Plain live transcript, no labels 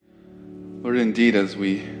Lord, indeed, as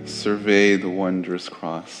we survey the wondrous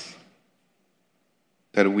cross,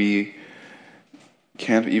 that we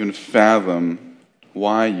can't even fathom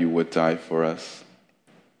why you would die for us.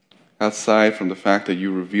 Aside from the fact that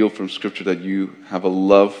you reveal from Scripture that you have a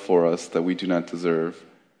love for us that we do not deserve,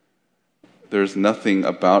 there's nothing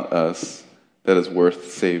about us that is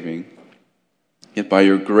worth saving. Yet by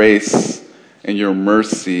your grace and your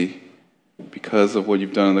mercy, because of what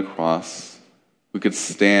you've done on the cross, we could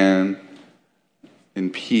stand in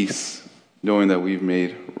peace, knowing that we've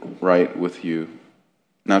made right with you.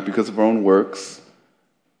 Not because of our own works,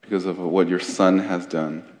 because of what your Son has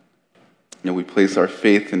done. And we place our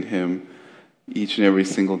faith in him each and every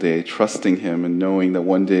single day, trusting him and knowing that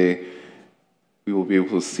one day we will be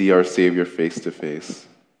able to see our Savior face to face.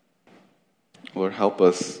 Lord, help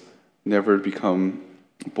us never become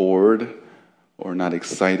bored or not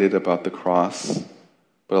excited about the cross,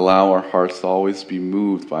 but allow our hearts to always be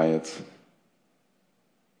moved by it.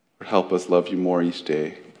 Lord, help us love you more each day.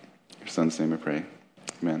 In your Son's name I pray.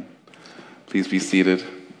 Amen. Please be seated.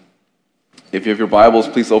 If you have your Bibles,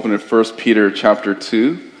 please open at 1 Peter chapter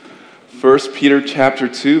 2. 1 Peter chapter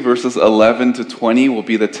 2, verses 11 to 20 will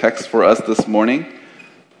be the text for us this morning.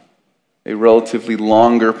 A relatively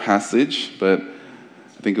longer passage, but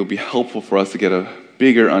I think it will be helpful for us to get a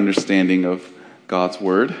bigger understanding of God's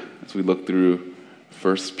Word as we look through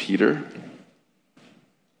 1 Peter.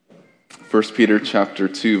 1 Peter chapter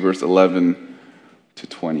 2, verse 11 to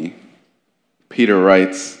 20. Peter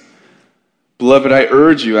writes, "Beloved, I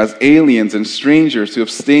urge you as aliens and strangers to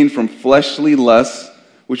abstain from fleshly lusts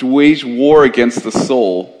which wage war against the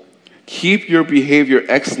soul. Keep your behavior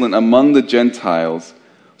excellent among the Gentiles,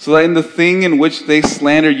 so that in the thing in which they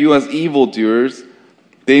slander you as evildoers,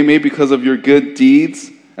 they may, because of your good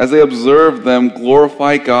deeds, as they observe them,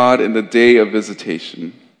 glorify God in the day of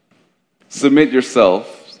visitation. Submit yourselves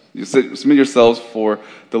for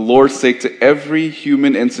the Lord's sake to every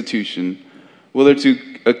human institution, whether to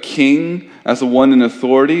a king as the one in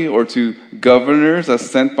authority, or to governors as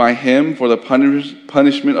sent by him for the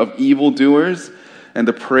punishment of evildoers and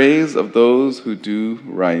the praise of those who do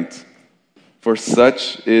right. For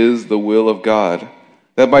such is the will of God,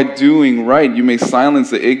 that by doing right you may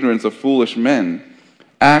silence the ignorance of foolish men.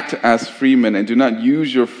 Act as freemen and do not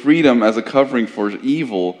use your freedom as a covering for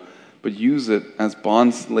evil, but use it as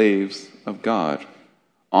bondslaves of God.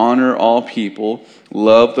 Honor all people,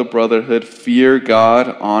 love the brotherhood, fear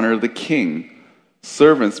God, honor the king.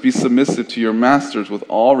 Servants, be submissive to your masters with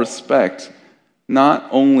all respect, not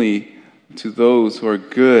only to those who are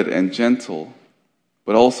good and gentle,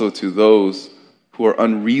 but also to those who are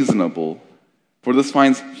unreasonable. For this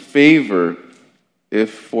finds favor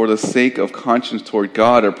if, for the sake of conscience toward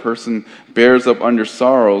God, a person bears up under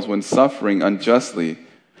sorrows when suffering unjustly.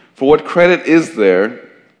 For what credit is there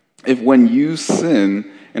if when you sin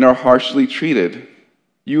and are harshly treated,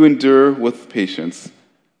 you endure with patience?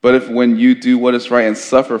 But if when you do what is right and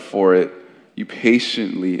suffer for it, you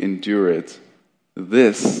patiently endure it,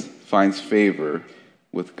 this finds favor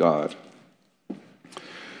with God."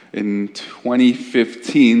 In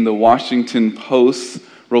 2015, the Washington Post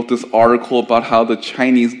wrote this article about how the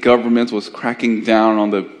Chinese government was cracking down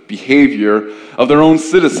on the behavior of their own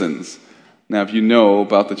citizens. Now, if you know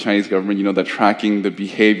about the Chinese government, you know that tracking the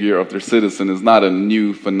behavior of their citizen is not a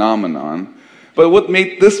new phenomenon. But what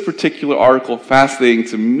made this particular article fascinating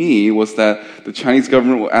to me was that the Chinese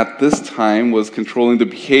government at this time was controlling the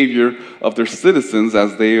behavior of their citizens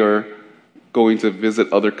as they are going to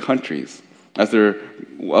visit other countries, as they're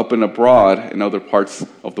up and abroad in other parts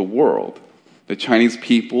of the world. The Chinese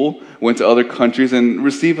people went to other countries and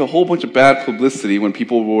received a whole bunch of bad publicity when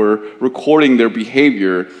people were recording their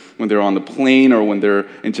behavior when they're on the plane or when they're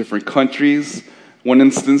in different countries. One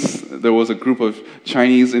instance, there was a group of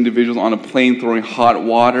Chinese individuals on a plane throwing hot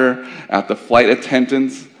water at the flight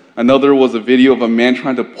attendants. Another was a video of a man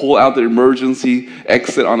trying to pull out the emergency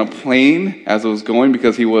exit on a plane as it was going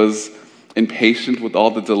because he was impatient with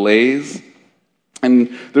all the delays.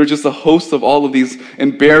 And there's just a host of all of these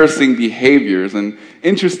embarrassing behaviors. And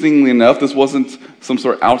interestingly enough, this wasn't some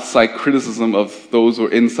sort of outside criticism of those who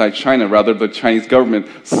are inside China. Rather, the Chinese government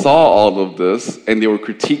saw all of this, and they were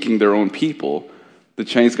critiquing their own people. The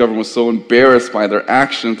Chinese government was so embarrassed by their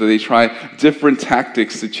actions that they tried different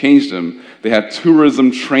tactics to change them. They had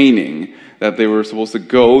tourism training that they were supposed to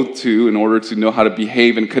go to in order to know how to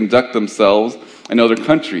behave and conduct themselves in other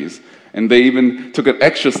countries. And they even took an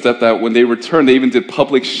extra step that when they returned, they even did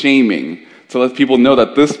public shaming to let people know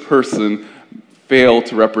that this person failed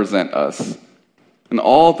to represent us. And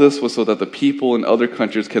all this was so that the people in other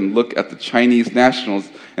countries can look at the Chinese nationals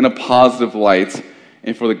in a positive light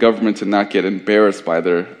and for the government to not get embarrassed by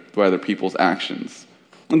their by other people's actions.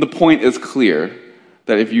 And the point is clear,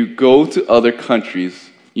 that if you go to other countries,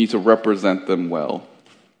 you need to represent them well.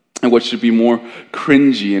 And what should be more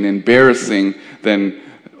cringy and embarrassing than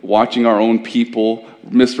watching our own people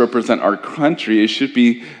misrepresent our country, it should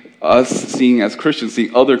be us seeing as Christians,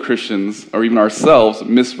 seeing other Christians, or even ourselves,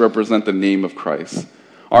 misrepresent the name of Christ.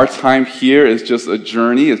 Our time here is just a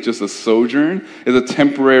journey, it's just a sojourn, it's a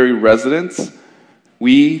temporary residence.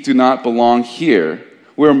 We do not belong here.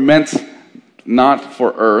 We're meant not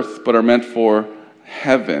for earth, but are meant for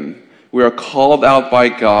heaven. We are called out by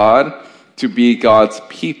God to be God's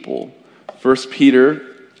people. 1 Peter,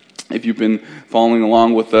 if you've been following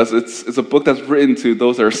along with us, it's a book that's written to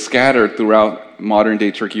those that are scattered throughout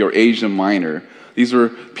modern-day Turkey or Asia Minor. These were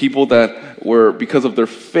people that were, because of their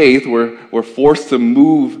faith, were forced to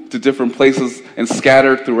move to different places and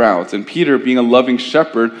scattered throughout. And Peter, being a loving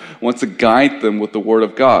shepherd, wants to guide them with the Word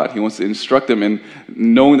of God. He wants to instruct them in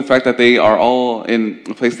knowing the fact that they are all in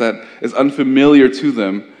a place that is unfamiliar to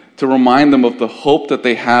them, to remind them of the hope that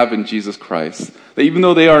they have in Jesus Christ. That even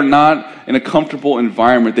though they are not in a comfortable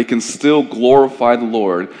environment, they can still glorify the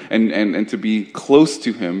Lord and to be close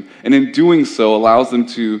to Him. And in doing so, allows them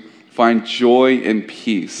to find joy and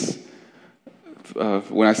peace.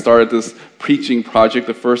 When I started this preaching project,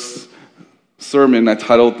 the first sermon I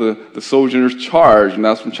titled the Sojourner's Charge, and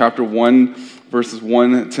that's from chapter 1, verses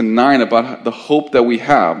 1 to 9, about the hope that we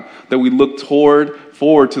have, that we look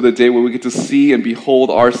forward to the day where we get to see and behold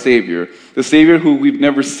our Savior, the Savior who we've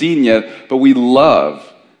never seen yet, but we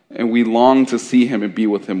love, and we long to see Him and be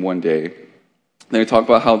with Him one day. Then we talk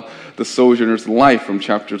about how the sojourner's life from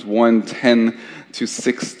chapters 1, 10 to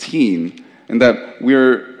 16, and that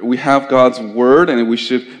we have God's Word, and we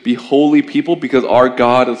should be holy people because our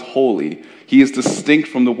God is holy. He is distinct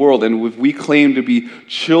from the world, and if we claim to be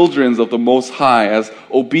children of the Most High, as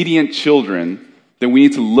obedient children, then we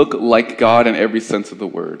need to look like God in every sense of the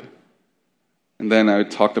word. And then I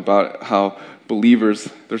talked about how believers,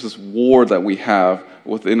 there's this war that we have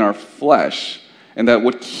within our flesh, and that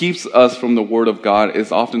what keeps us from the Word of God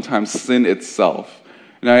is oftentimes sin itself.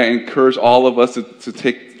 And I encourage all of us to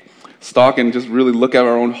take stock and just really look at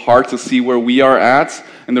our own heart to see where we are at.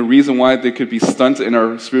 And the reason why there could be stunts in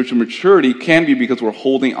our spiritual maturity can be because we're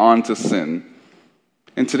holding on to sin.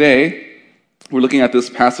 And today, we're looking at this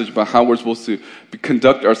passage about how we're supposed to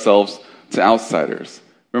conduct ourselves to outsiders.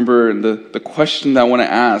 Remember, the question that I want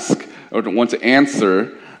to ask, or want to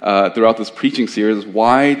answer throughout this preaching series is,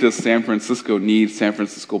 why does San Francisco need San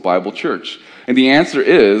Francisco Bible Church? And the answer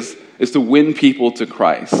is to win people to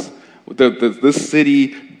Christ. This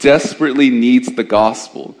city desperately needs the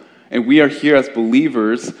gospel. And we are here as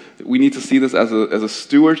believers. We need to see this as a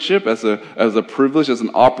stewardship, as a privilege, as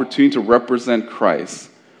an opportunity to represent Christ.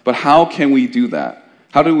 But how can we do that?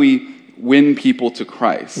 How do we win people to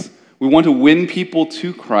Christ? We want to win people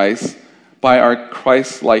to Christ by our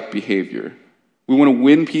Christ-like behavior. We want to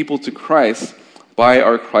win people to Christ by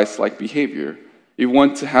our Christ-like behavior. If we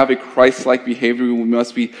want to have a Christ-like behavior, we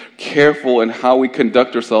must be careful in how we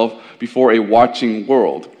conduct ourselves before a watching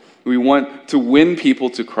world. If we want to win people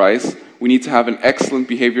to Christ, we need to have an excellent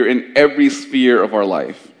behavior in every sphere of our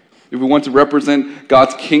life. If we want to represent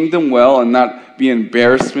God's kingdom well and not be an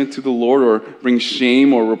embarrassment to the Lord or bring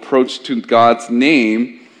shame or reproach to God's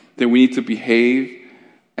name, then we need to behave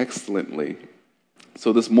excellently.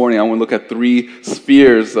 So this morning, I want to look at 3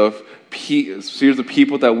 spheres of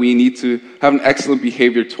people that we need to have an excellent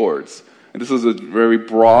behavior towards. And this is a very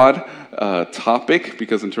broad topic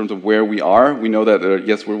because in terms of where we are, we know that,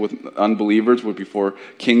 yes, we're with unbelievers, we're before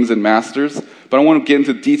kings and masters, but I want to get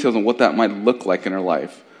into details on what that might look like in our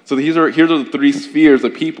life. So here are the 3 spheres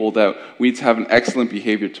of people that we need to have an excellent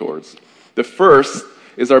behavior towards. The first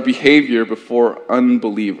is our behavior before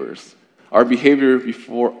unbelievers. Our behavior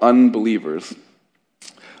before unbelievers.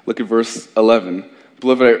 Look at verse 11.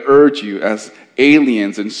 Beloved, I urge you as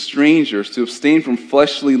aliens and strangers to abstain from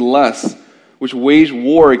fleshly lusts, which wage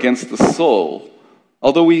war against the soul.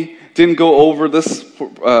 Although we didn't go over this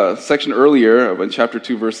section earlier in chapter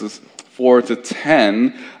 2, verses 4 to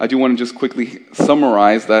 10, I do want to just quickly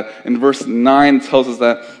summarize that. In verse 9, it tells us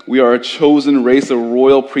that we are a chosen race, a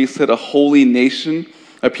royal priesthood, a holy nation,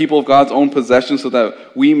 a people of God's own possession, so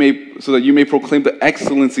that you may proclaim the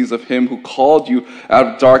excellencies of Him who called you out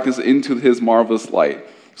of darkness into His marvelous light.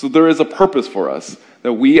 So there is a purpose for us,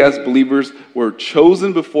 that we as believers were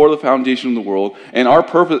chosen before the foundation of the world, and our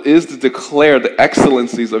purpose is to declare the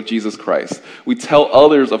excellencies of Jesus Christ. We tell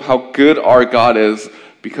others of how good our God is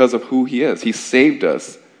because of who He is. He saved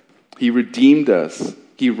us. He redeemed us.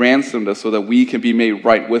 He ransomed us so that we can be made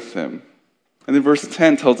right with Him. And then verse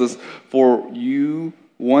 10 tells us, for you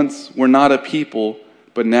once were not a people,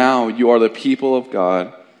 But now you are the people of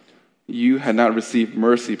God. You had not received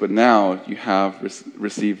mercy, but now you have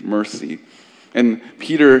received mercy. And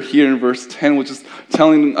Peter here in verse 10 was just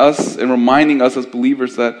telling us and reminding us as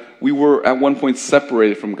believers that we were at one point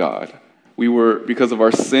separated from God. Because of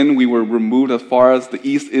our sin, we were removed as far as the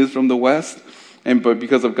east is from the west. But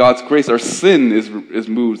because of God's grace, our sin is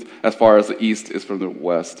moved as far as the east is from the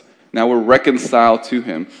west. Now we're reconciled to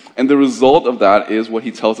him. And the result of that is what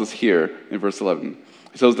he tells us here in verse 11.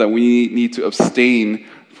 He tells us that we need to abstain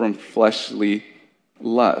from fleshly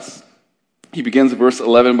lust. He begins verse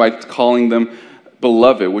 11 by calling them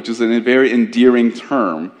beloved, which is a very endearing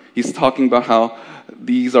term. He's talking about how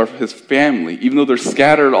these are his family, even though they're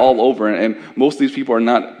scattered all over, and most of these people are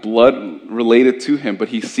not blood related to him, but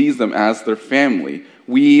he sees them as their family.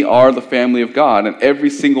 We are the family of God, and every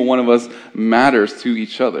single one of us matters to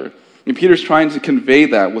each other. And Peter's trying to convey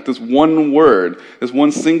that with this one word, this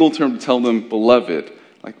one single term to tell them beloved,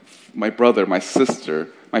 like my brother, my sister,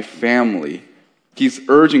 my family. He's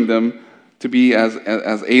urging them to be as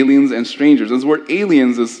aliens and strangers. And this word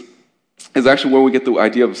aliens is actually where we get the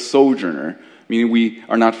idea of sojourner, meaning we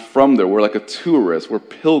are not from there. We're like a tourist. We're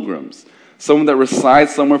pilgrims. Someone that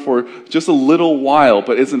resides somewhere for just a little while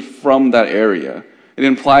but isn't from that area. It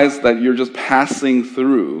implies that you're just passing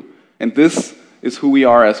through. And this is who we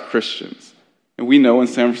are as Christians. And we know in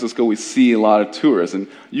San Francisco we see a lot of tourists, and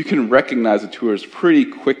you can recognize a tourist pretty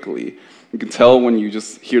quickly. You can tell when you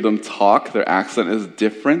just hear them talk, their accent is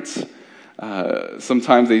different.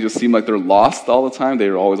 Sometimes they just seem like they're lost all the time.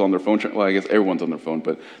 They're always on their phone. Well, I guess everyone's on their phone,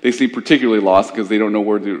 but they seem particularly lost because they don't know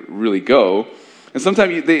where to really go. And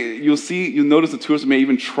sometimes you'll notice the tourists may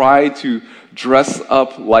even try to dress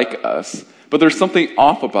up like us, but there's something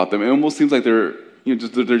off about them. It almost seems like they're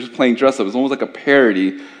just playing dress up. It's almost like a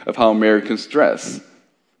parody of how Americans dress.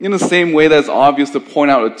 In the same way that it's obvious to point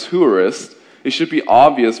out a tourist, it should be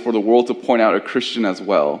obvious for the world to point out a Christian as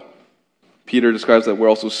well. Peter describes that we're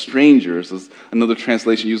also strangers. As another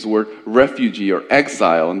translation uses the word refugee or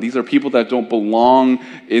exile, and these are people that don't belong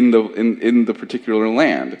in the particular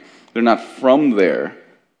land. They're not from there.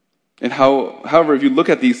 And however, if you look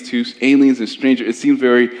at these two, aliens and strangers, it seems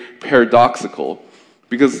very paradoxical,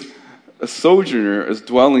 because a sojourner is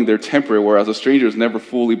dwelling there temporarily, whereas a stranger is never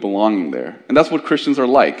fully belonging there. And that's what Christians are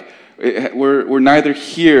like. We're neither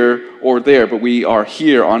here or there, but we are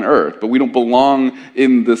here on earth. But we don't belong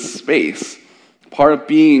in this space. Part of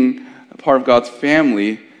being a part of God's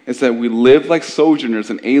family is that we live like sojourners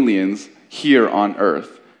and aliens here on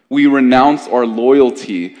earth. We renounce our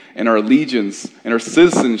loyalty and our allegiance and our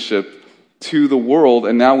citizenship to the world,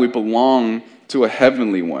 and now we belong to a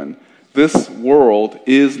heavenly one. This world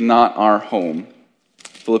is not our home.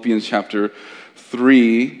 Philippians chapter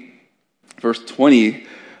 3, verse 20,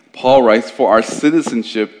 Paul writes, "For our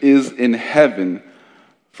citizenship is in heaven,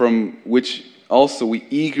 from which also we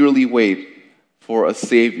eagerly wait for a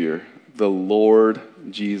Savior, the Lord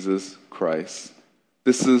Jesus Christ."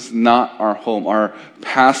 This is not our home. Our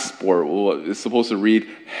passport is supposed to read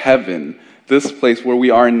heaven. This place where we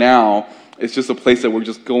are now is just a place that we're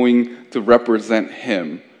just going to represent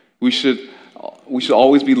Him. We should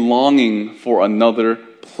always be longing for another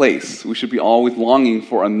place. We should be always longing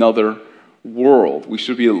for another world. We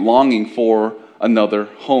should be longing for another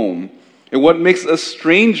home. And what makes us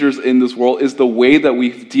strangers in this world is the way that we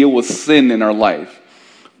deal with sin in our life.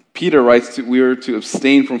 Peter writes we are to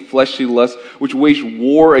abstain from fleshly lust, which wage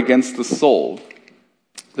war against the soul.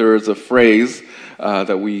 There is a phrase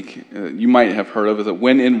that you might have heard of, is that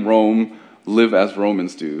when in Rome, live as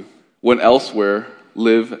Romans do. When elsewhere,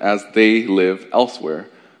 live as they live elsewhere.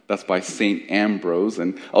 That's by St. Ambrose.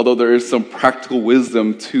 And although there is some practical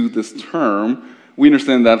wisdom to this term, we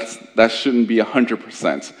understand that shouldn't be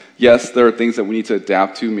 100%. Yes, there are things that we need to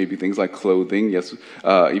adapt to, maybe things like clothing. Yes,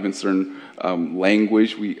 even certain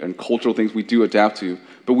language and cultural things we do adapt to.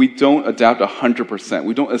 But we don't adapt 100%.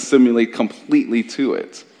 We don't assimilate completely to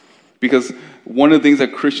it. Because one of the things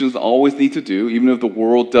that Christians always need to do, even if the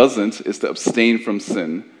world doesn't, is to abstain from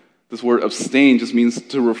sin. This word abstain just means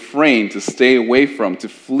to refrain, to stay away from, to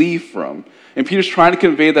flee from. And Peter's trying to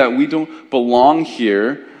convey that we don't belong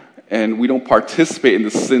here and we don't participate in the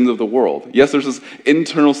sins of the world. Yes, there's this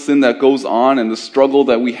internal sin that goes on and the struggle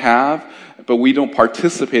that we have, but we don't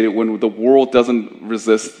participate in it when the world doesn't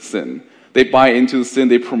resist sin. They buy into the sin,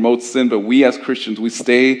 they promote sin, but we as Christians, we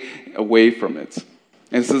stay away from it.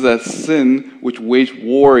 And it says that sin which wage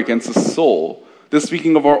war against the soul. This is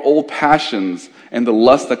speaking of our old passions and the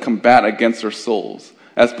lust that combat against our souls.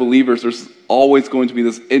 As believers, there's always going to be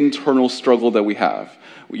this internal struggle that we have.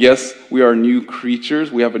 Yes, we are new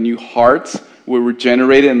creatures. We have a new heart. We're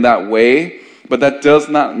regenerated in that way. But that does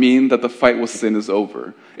not mean that the fight with sin is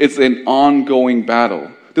over. It's an ongoing battle.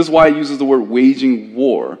 This is why it uses the word waging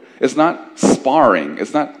war. It's not sparring.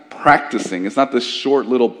 It's not practicing. It's not this short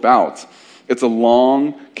little bout. It's a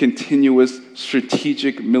long, continuous,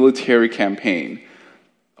 strategic military campaign.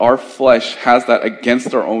 Our flesh has that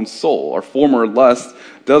against our own soul. Our former lust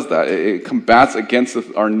does that. It combats against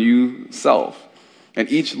our new self. And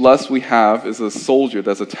each lust we have is a soldier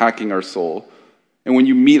that's attacking our soul. And when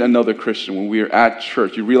you meet another Christian, when we are at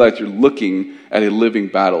church, you realize you're looking at a living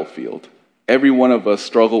battlefield. Every one of us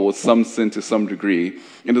struggle with some sin to some degree.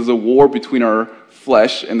 And there's a war between our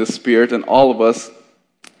flesh and the spirit, and all of us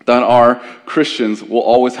that are Christians will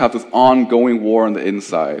always have this ongoing war on the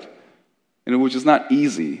inside. And which is not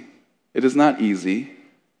easy. It is not easy,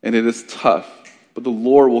 and it is tough. But the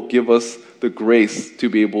Lord will give us the grace to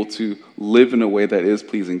be able to live in a way that is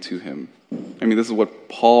pleasing to Him. I mean, this is what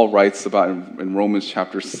Paul writes about in Romans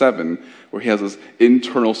chapter 7, where he has this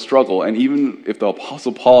internal struggle. And even if the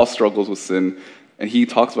Apostle Paul struggles with sin, and he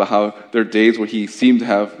talks about how there are days where he seems to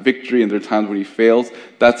have victory and there are times when he fails,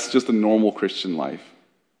 that's just a normal Christian life.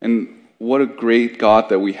 And what a great God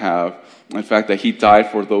that we have, in fact, that He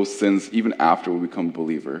died for those sins even after we become a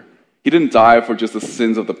believer. He didn't die for just the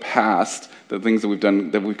sins of the past, the things that we've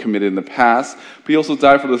done, that we've committed in the past, but He also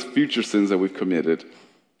died for those future sins that we've committed.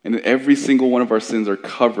 And every single one of our sins are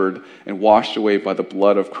covered and washed away by the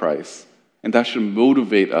blood of Christ. And that should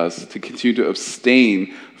motivate us to continue to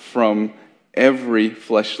abstain from every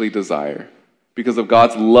fleshly desire. Because of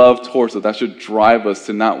God's love towards us, that should drive us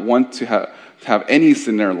to not want to have any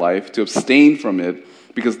sin in our life, to abstain from it,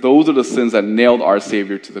 because those are the sins that nailed our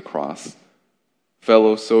Savior to the cross.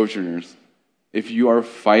 Fellow sojourners, if you are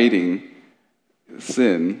fighting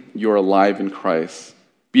sin, you are alive in Christ.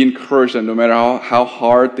 Be encouraged that no matter how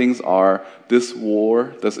hard things are, this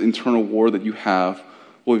war, this internal war that you have,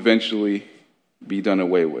 will eventually be done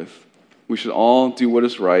away with. We should all do what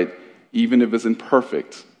is right, even if it's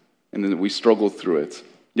imperfect, and then we struggle through it.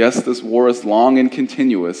 Yes, this war is long and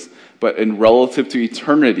continuous, but in relative to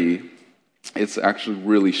eternity, it's actually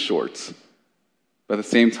really short. But at the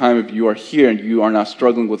same time, if you are here and you are not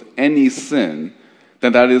struggling with any sin,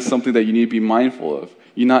 then that is something that you need to be mindful of.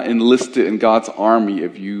 You're not enlisted in God's army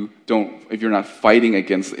if you're not fighting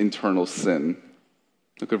against internal sin.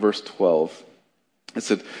 Look at verse 12. It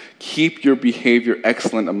said, "Keep your behavior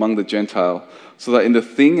excellent among the Gentiles, so that in the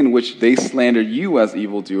thing in which they slander you as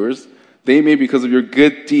evildoers, they may, because of your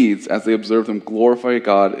good deeds, as they observe them, glorify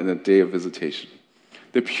God in the day of visitation."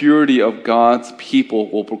 The purity of God's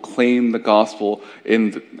people will proclaim the gospel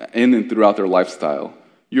in and throughout their lifestyle.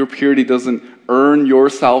 Your purity doesn't earn your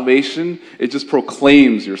salvation, it just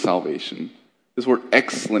proclaims your salvation. This word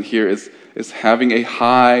excellent here is having a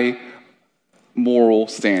high moral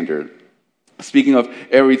standard. Speaking of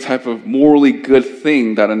every type of morally good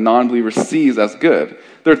thing that a non-believer sees as good.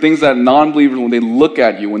 There are things that non-believers, when they look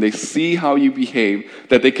at you, when they see how you behave,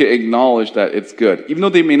 that they can acknowledge that it's good. Even though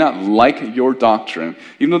they may not like your doctrine,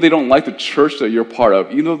 even though they don't like the church that you're part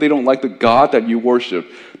of, even though they don't like the God that you worship,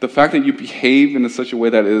 the fact that you behave in such a way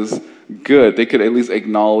that is good, they could at least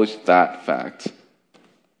acknowledge that fact.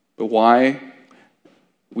 But why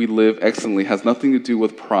we live excellently has nothing to do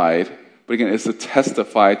with pride, but again, it's to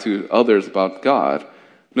testify to others about God.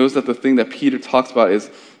 Notice that the thing that Peter talks about is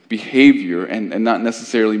behavior and not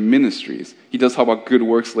necessarily ministries. He does talk about good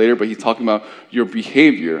works later, but he's talking about your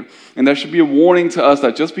behavior. And that should be a warning to us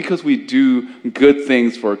that just because we do good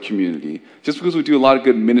things for our community, just because we do a lot of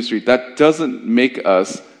good ministry, that doesn't make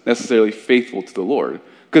us necessarily faithful to the Lord.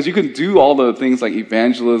 Because you can do all the things like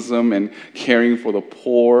evangelism and caring for the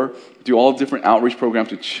poor, do all different outreach programs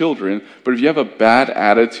to children, but if you have a bad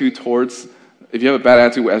attitude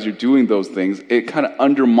as you're doing those things, it kind of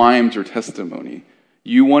undermines your testimony.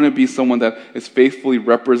 You want to be someone that is faithfully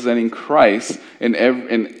representing Christ and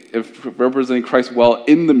representing Christ well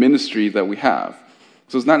in the ministry that we have.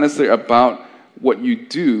 So it's not necessarily about what you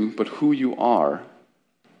do, but who you are.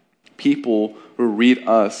 People will read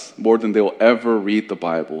us more than they will ever read the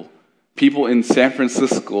Bible. People in San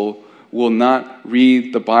Francisco will not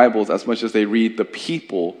read the Bibles as much as they read the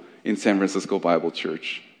people in San Francisco Bible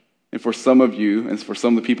Church. And for some of you, and for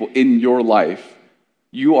some of the people in your life,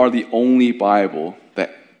 you are the only Bible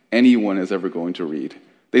that anyone is ever going to read.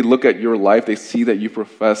 They look at your life, they see that you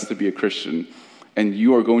profess to be a Christian, and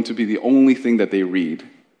you are going to be the only thing that they read.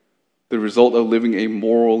 The result of living a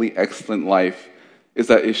morally excellent life is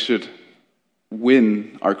that it should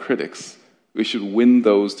win our critics. We should win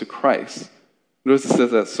those to Christ. Notice it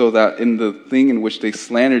says that so that in the thing in which they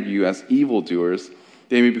slandered you as evildoers,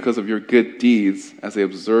 they may, because of your good deeds, as they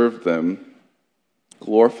observe them,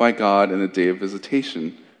 glorify God in the day of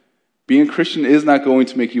visitation. Being a Christian is not going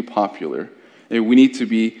to make you popular. And we need to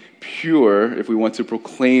be pure if we want to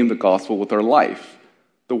proclaim the gospel with our life.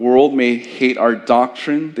 The world may hate our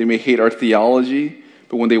doctrine, they may hate our theology,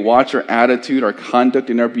 but when they watch our attitude, our conduct,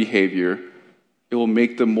 and our behavior, it will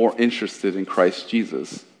make them more interested in Christ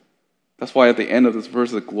Jesus. That's why at the end of this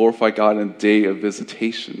verse, it glorify God in the day of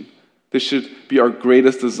visitation. This should be our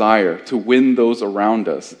greatest desire, to win those around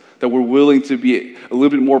us, that we're willing to be a little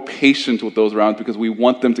bit more patient with those around us because we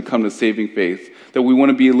want them to come to saving faith, that we want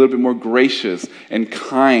to be a little bit more gracious and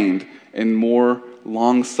kind and more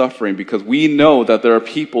long-suffering because we know that there are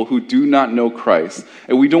people who do not know Christ.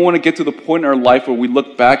 And we don't want to get to the point in our life where we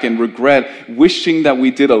look back and regret wishing that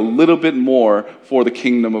we did a little bit more for the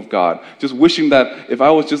kingdom of God. Just wishing that if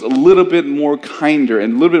I was just a little bit more kinder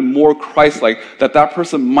and a little bit more Christ-like, that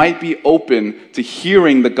person might be open to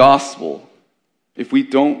hearing the gospel. If we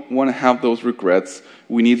don't want to have those regrets,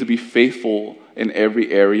 we need to be faithful in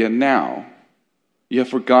every area now. You have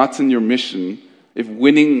forgotten your mission if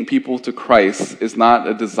winning people to Christ is not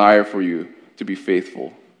a desire for you to be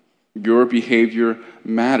faithful. Your behavior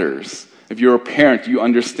matters. If you're a parent, you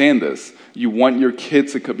understand this. You want your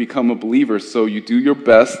kids to become a believer, so you do your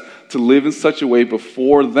best to live in such a way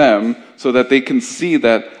before them so that they can see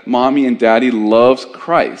that mommy and daddy loves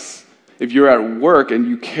Christ. If you're at work and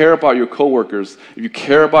you care about your coworkers, if you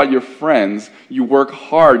care about your friends, you work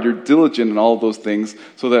hard, you're diligent in all of those things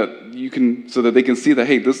so that they can see that,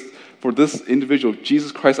 hey, for this individual,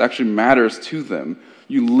 Jesus Christ actually matters to them.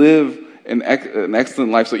 You live an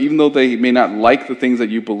excellent life. So even though they may not like the things that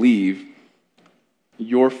you believe,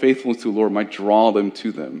 your faithfulness to the Lord might draw them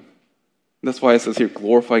to them. And that's why it says here,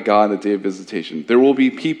 glorify God in the day of visitation. There will be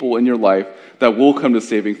people in your life that will come to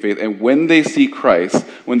saving faith. And when they see Christ,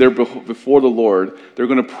 when they're before the Lord, they're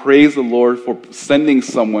going to praise the Lord for sending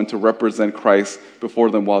someone to represent Christ before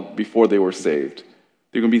them before they were saved.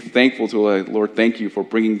 They're going to be thankful to the Lord, thank you for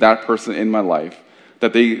bringing that person in my life,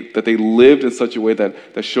 that they lived in such a way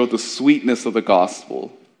that showed the sweetness of the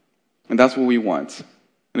gospel. And that's what we want.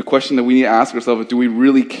 And the question that we need to ask ourselves is, do we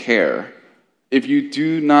really care? If you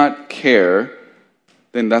do not care,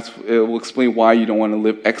 then it will explain why you don't want to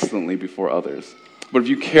live excellently before others. But if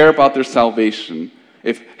you care about their salvation,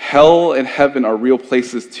 if hell and heaven are real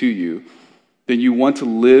places to you, then you want to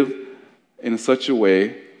live in such a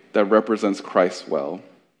way that represents Christ well.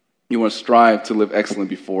 You want to strive to live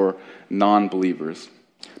excellently before non-believers.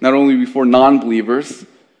 Not only before non-believers,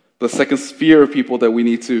 the second sphere of people that we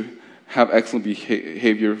need to have excellent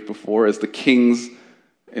behavior before is the kings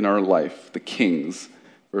in our life. The kings.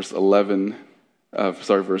 Verse 13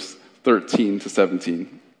 to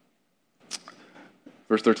 17.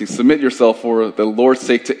 Verse 13, submit yourself for the Lord's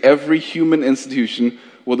sake to every human institution,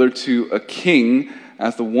 whether to a king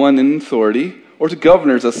as the one in authority, or to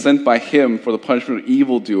governors as sent by him for the punishment of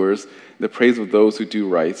evildoers, the praise of those who do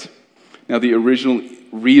right. Now the original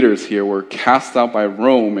readers here were cast out by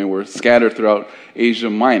Rome and were scattered throughout Asia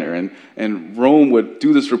Minor. And Rome would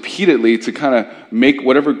do this repeatedly to kind of make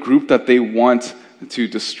whatever group that they want to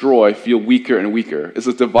destroy feel weaker and weaker. It's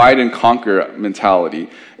a divide and conquer mentality.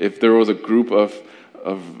 If there was a group of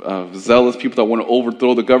zealous people that want to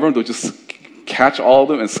overthrow the government, they'll just catch all of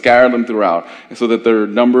them and scatter them throughout, and so that their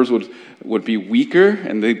numbers would be weaker,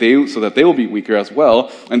 and so that they will be weaker as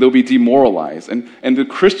well, and they'll be demoralized. And the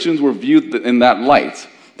Christians were viewed in that light.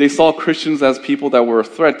 They saw Christians as people that were a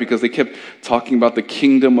threat because they kept talking about the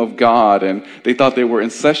kingdom of God, and they thought they were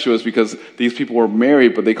incestuous because these people were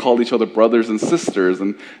married, but they called each other brothers and sisters,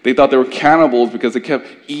 and they thought they were cannibals because they kept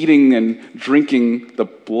eating and drinking the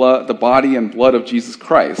body and blood of Jesus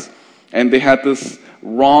Christ. And they had this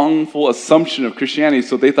wrongful assumption of Christianity,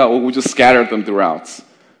 so they thought, well, we'll just scatter them throughout.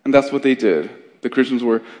 And that's what they did. The Christians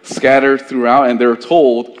were scattered throughout, and they were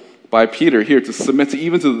told by Peter here to submit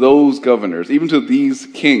even to those governors, even to these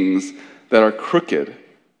kings that are crooked.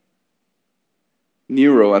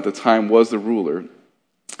 Nero at the time was the ruler,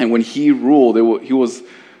 and when he ruled,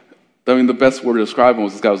 the best word to describe him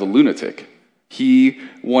was this guy was a lunatic. He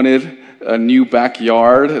wanted a new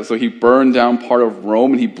backyard, so he burned down part of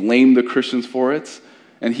Rome, and he blamed the Christians for it.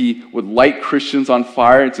 And he would light Christians on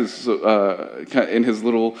fire in his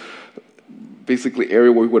little, basically,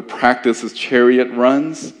 area where he would practice his chariot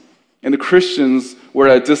runs. And the Christians were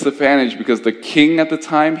at a disadvantage because the king at the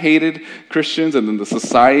time hated Christians, and then the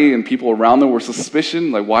society and people around them were suspicious.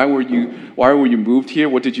 Like, why were you moved here?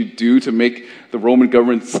 What did you do to make the Roman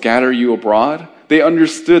government scatter you abroad? They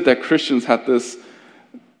understood that Christians had this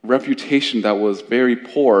reputation that was very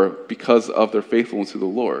poor because of their faithfulness to the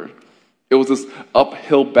Lord. It was this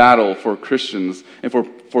uphill battle for Christians and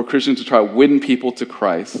for Christians to try to win people to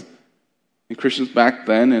Christ. And Christians back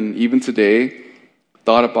then and even today,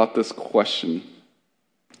 thought about this question,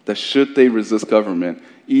 that should they resist government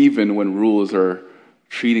even when rulers are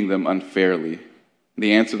treating them unfairly?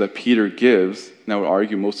 The answer that Peter gives, and I would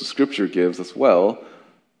argue most of Scripture gives as well,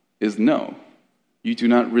 is no. You do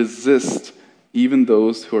not resist even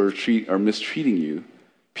those who are mistreating you.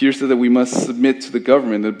 Peter said that we must submit to the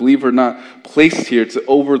government. The believer are not placed here to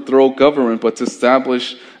overthrow government, but to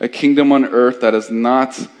establish a kingdom on earth that is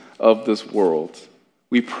not of this world.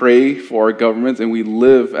 We pray for our government and we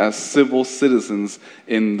live as civil citizens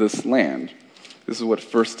in this land. This is what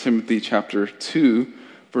 1 Timothy chapter 2,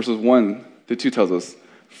 verses 1 to 2 tells us.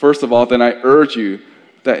 First of all, then I urge you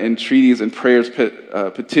that entreaties and prayers,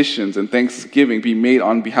 petitions, and thanksgiving be made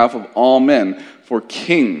on behalf of all men, for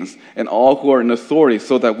kings and all who are in authority,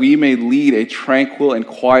 so that we may lead a tranquil and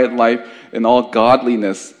quiet life in all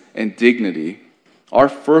godliness and dignity. Our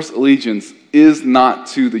first allegiance is not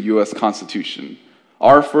to the U.S. Constitution.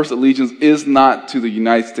 Our first allegiance is not to the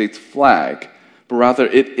United States flag, but rather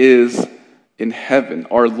it is in heaven.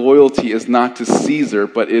 Our loyalty is not to Caesar,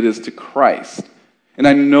 but it is to Christ. And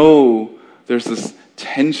I know there's this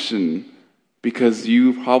tension because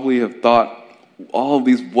you probably have thought all of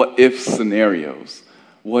these what-if scenarios.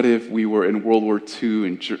 What if we were in World War II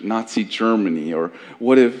in Nazi Germany? Or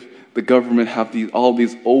what if the government have all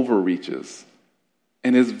these overreaches?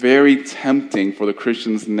 And it's very tempting for the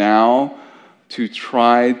Christians now to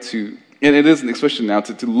try to, and it is especially now,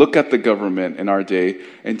 to look at the government in our day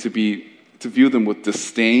and to view them with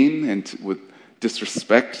disdain and with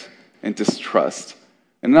disrespect and distrust.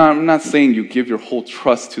 And now, I'm not saying you give your whole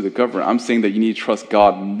trust to the government. I'm saying that you need to trust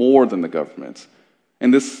God more than the government.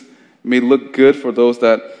 And this may look good for those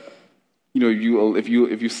that, if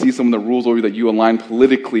you see some of the rules over you that you align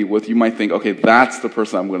politically with, you might think, okay, that's the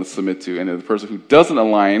person I'm going to submit to. And the person who doesn't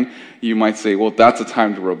align, you might say, well, that's a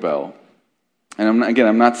time to rebel. And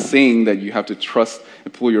I'm not saying that you have to trust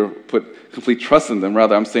and put complete trust in them.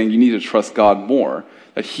 Rather, I'm saying you need to trust God more,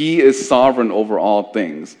 that He is sovereign over all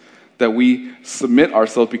things, that we submit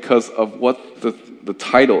ourselves because of what the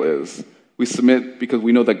title is. We submit because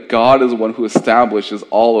we know that God is the one who establishes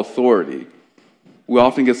all authority. We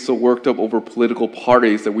often get so worked up over political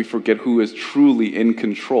parties that we forget who is truly in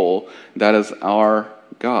control. That is our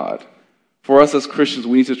God. For us as Christians,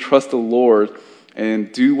 we need to trust the Lord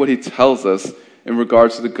and do what He tells us in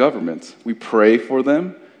regards to the government. We pray for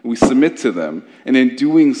them, we submit to them, and in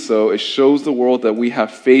doing so, it shows the world that we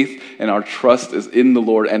have faith and our trust is in the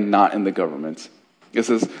Lord and not in the government. It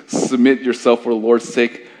says, submit yourself for the Lord's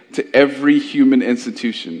sake to every human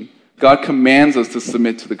institution. God commands us to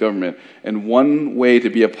submit to the government, and one way to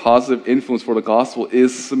be a positive influence for the gospel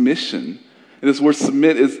is submission. And this word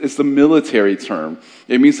submit is the military term.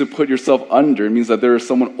 It means to put yourself under. It means that there is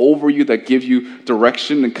someone over you that gives you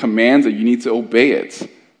direction and commands that you need to obey it.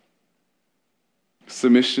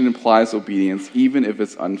 Submission implies obedience, even if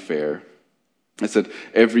it's unfair. I said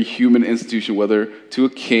every human institution, whether to a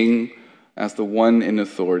king as the one in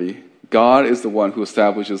authority, God is the one who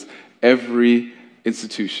establishes every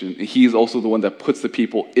institution. And He is also the one that puts the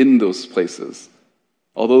people in those places.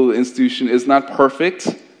 Although the institution is not perfect,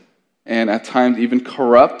 and at times even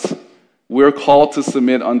corrupt, we're called to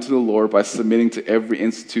submit unto the Lord by submitting to every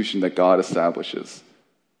institution that God establishes.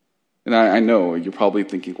 And I know you're probably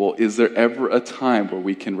thinking, well, is there ever a time where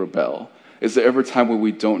we can rebel? Is there ever a time where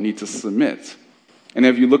we don't need to submit? And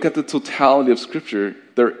if you look at the totality of Scripture,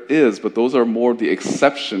 there is, but those are more the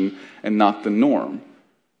exception and not the norm.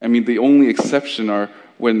 I mean, the only exception are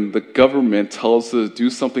when the government tells us to do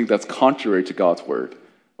something that's contrary to God's word,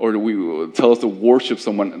 or tell us to worship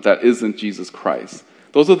someone that isn't Jesus Christ.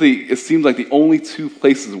 Those are it seems like the only two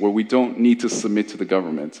places where we don't need to submit to the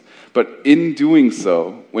government. But in doing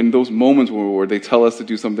so, when those moments where they tell us to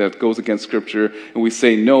do something that goes against Scripture, and we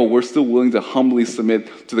say no, we're still willing to humbly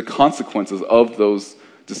submit to the consequences of those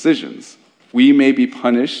decisions. We may be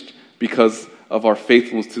punished because of our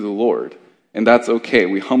faithfulness to the Lord, and that's okay.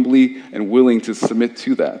 We humbly and willing to submit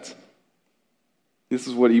to that. This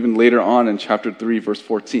is what even later on in chapter 3, verse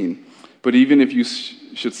 14. But even if you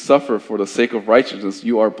should suffer for the sake of righteousness,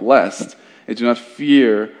 you are blessed, and do not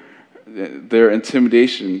fear their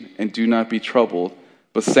intimidation, and do not be troubled,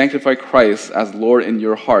 but sanctify Christ as Lord in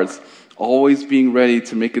your hearts, always being ready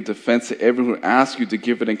to make a defense to everyone who asks you to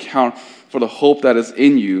give an account for the hope that is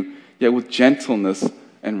in you, yet with gentleness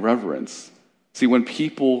and reverence. See, when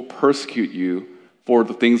people persecute you for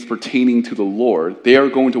the things pertaining to the Lord, they are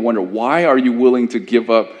going to wonder, why are you willing to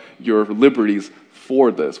give up your liberties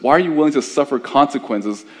for this? Why are you willing to suffer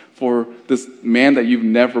consequences for this man that you've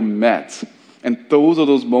never met? And those are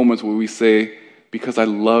those moments where we say, because I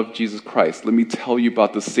love Jesus Christ, let me tell you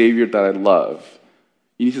about the Savior that I love.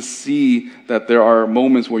 You need to see that there are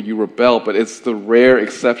moments where you rebel, but it's the rare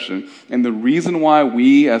exception. And the reason why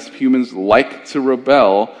we as humans like to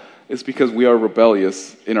rebel is because we are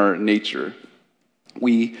rebellious in our nature.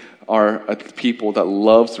 We are a people that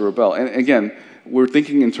love to rebel. And again, we're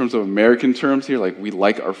thinking in terms of American terms here, like we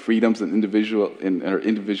like our freedoms and our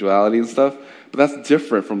individuality and stuff. But that's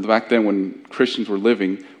different from back then when Christians were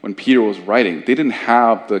living, when Peter was writing. They didn't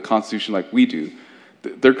have the Constitution like we do.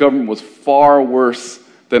 Their government was far worse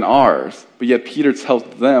than ours, but yet Peter tells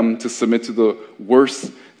them to submit to the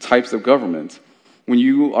worst types of government. When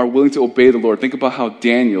you are willing to obey the Lord, think about how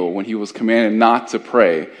Daniel, when he was commanded not to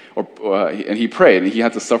pray, and he prayed, and he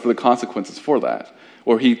had to suffer the consequences for that.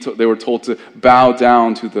 Or they were told to bow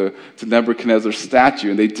down to Nebuchadnezzar's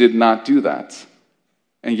statue, and they did not do that.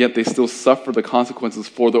 And yet they still suffer the consequences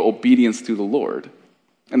for their obedience to the Lord.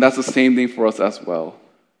 And that's the same thing for us as well.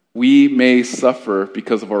 We may suffer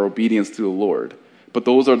because of our obedience to the Lord. But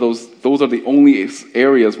those are the only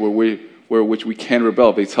areas which we can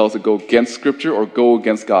rebel. They tell us to go against Scripture or go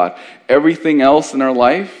against God. Everything else in our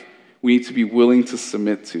life, we need to be willing to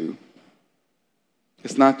submit to.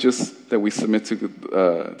 It's not just that we submit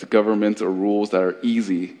to government or rules that are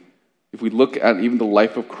easy. If we look at even the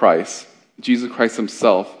life of Christ, Jesus Christ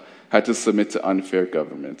himself had to submit to unfair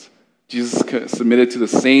government. Jesus submitted to the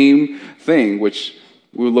same thing, which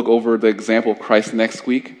we'll look over the example of Christ next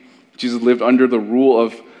week. Jesus lived under the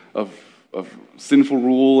rule of sinful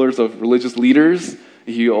rulers, of religious leaders.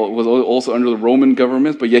 He was also under the Roman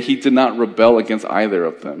government, but yet he did not rebel against either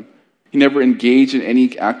of them. He never engaged in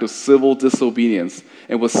any act of civil disobedience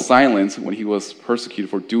and was silent when he was persecuted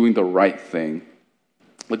for doing the right thing.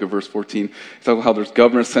 Look at verse 14. It talks about how there's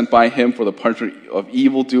governors sent by him for the punishment of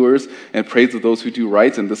evildoers and praise of those who do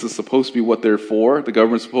right. And this is supposed to be what they're for. The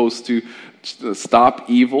government's supposed to stop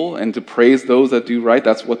evil and to praise those that do right.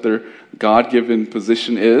 That's what their God-given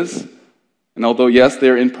position is. And although, yes,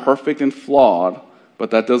 they're imperfect and flawed,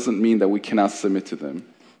 but that doesn't mean that we cannot submit to them.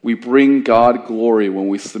 We bring God glory when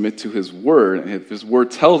we submit to his word. And if his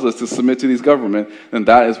word tells us to submit to these government, then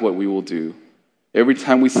that is what we will do. Every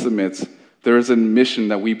time we submit, there is an admission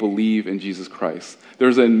that we believe in Jesus Christ. There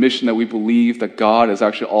is an admission that we believe that God is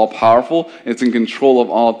actually all-powerful and it's in control of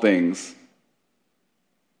all things.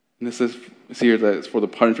 And this is here that it's for the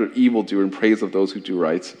punishment of evildoer and praise of those who do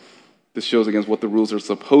right. This shows against what the rules are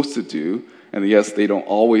supposed to do. And yes, they don't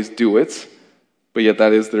always do it, but yet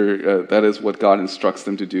that is what God instructs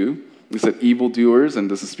them to do. He said evildoers,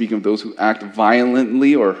 and this is speaking of those who act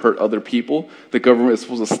violently or hurt other people. The government is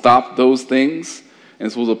supposed to stop those things. And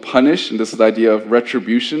it's supposed to punish, and this is the idea of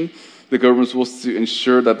retribution. The government is supposed to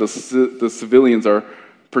ensure that the civilians are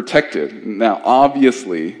protected. Now,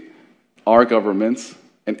 obviously, our government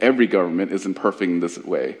and every government is imperfect in this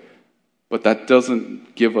way. But that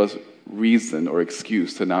doesn't give us reason or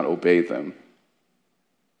excuse to not obey them.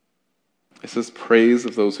 It says praise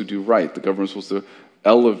of those who do right. The government is supposed to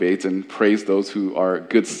elevate and praise those who are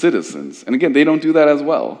good citizens. And again, they don't do that as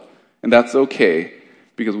well. And that's okay,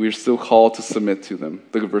 because we are still called to submit to them.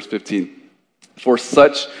 Look at verse 15. For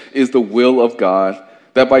such is the will of God,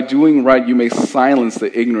 that by doing right you may silence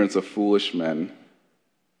the ignorance of foolish men.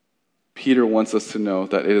 Peter wants us to know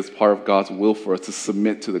that it is part of God's will for us to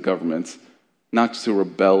submit to the government, not to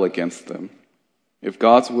rebel against them. If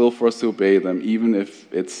God's will for us to obey them, even if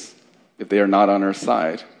they are not on our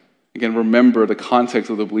side. Again, remember the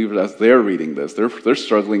context of the believers as they're reading this. They're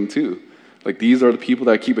struggling too. Like, these are the people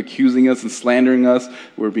that keep accusing us and slandering us.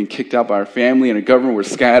 We're being kicked out by our family and our government. We're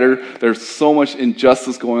scattered. There's so much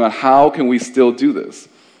injustice going on. How can we still do this?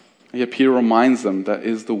 And yet Peter reminds them that it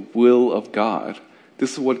is the will of God.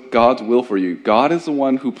 This is what God's will for you. God is the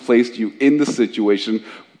one who placed you in the situation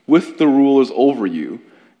with the rulers over you.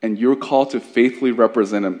 And you're called to faithfully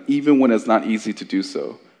represent him, even when it's not easy to do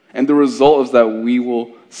so. And the result is that we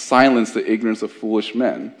will silence the ignorance of foolish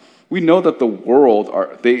men. We know that the world,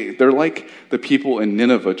 they're like the people in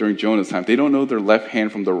Nineveh during Jonah's time. They don't know their left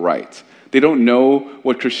hand from the right. They don't know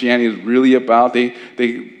what Christianity is really about. The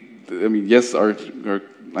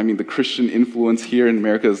Christian influence here in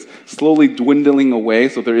America is slowly dwindling away,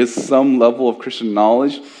 so there is some level of Christian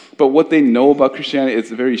knowledge. But what they know about Christianity is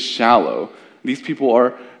very shallow. These people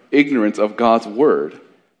are ignorant of God's word.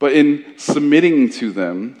 But in submitting to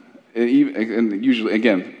them, and usually,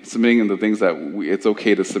 again, submitting to the things that it's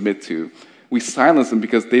okay to submit to, we silence them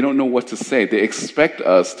because they don't know what to say. They expect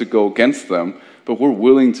us to go against them, but we're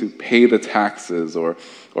willing to pay the taxes or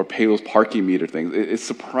pay those parking meter things. It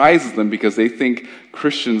surprises them because they think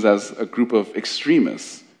Christians as a group of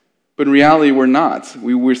extremists. But in reality, we're not.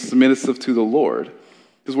 We're submissive to the Lord.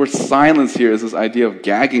 This word silence here is this idea of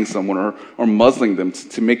gagging someone or muzzling them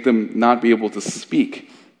to make them not be able to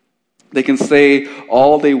speak. They can say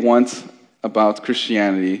all they want about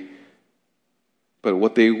Christianity, but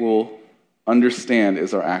what they will understand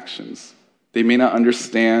is our actions. They may not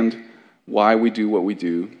understand why we do what we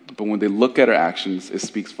do, but when they look at our actions, it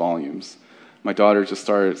speaks volumes. My daughter just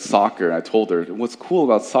started soccer, and I told her, what's cool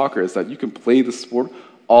about soccer is that you can play the sport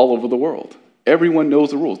all over the world. Everyone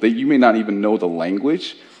knows the rules. You may not even know the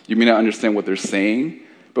language. You may not understand what they're saying.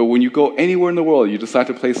 But when you go anywhere in the world, you decide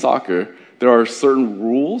to play soccer, there are certain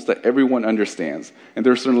rules that everyone understands. And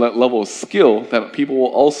there's a certain level of skill that people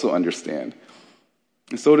will also understand.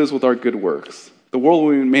 And so it is with our good works. The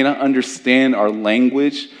world may not understand our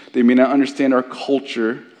language. They may not understand our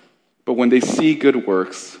culture. But when they see good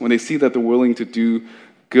works, when they see that they're willing to do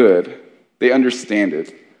good, they understand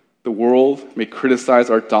it. The world may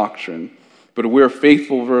criticize our doctrine, but if we are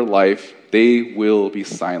faithful over life, they will be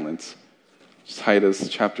silent. Titus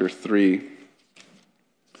chapter 3,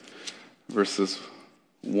 verses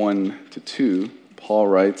 1 to 2, Paul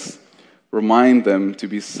writes, "Remind them to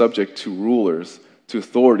be subject to rulers, to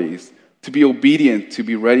authorities, to be obedient, to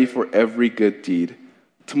be ready for every good deed,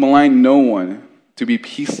 to malign no one, to be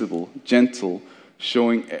peaceable, gentle,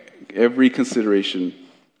 showing every consideration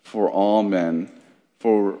for all men.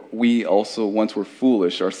 For we also once were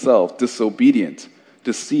foolish ourselves, disobedient,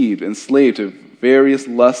 deceived, enslaved to various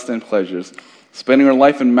lusts and pleasures, spending our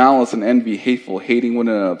life in malice and envy, hateful, hating one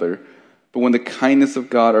another. But when the kindness of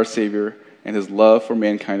God our Savior and his love for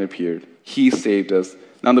mankind appeared, he saved us,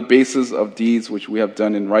 not on the basis of deeds which we have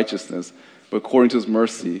done in righteousness, but according to his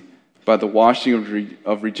mercy, by the washing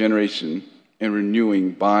of regeneration and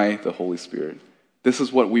renewing by the Holy Spirit." This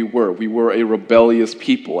is what we were. We were a rebellious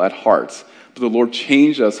people at heart. But the Lord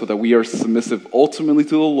changed us so that we are submissive ultimately to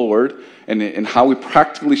the Lord, and how we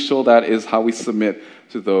practically show that is how we submit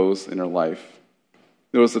to those in our life.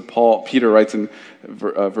 Notice that Peter writes in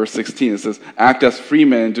verse 16, it says, "Act as free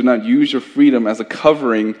men and do not use your freedom as a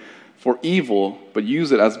covering for evil, but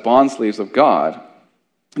use it as bondslaves of God."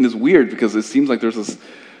 And it's weird because it seems like there's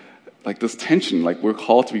this tension, like we're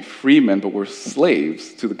called to be free men, but we're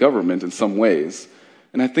slaves to the government in some ways.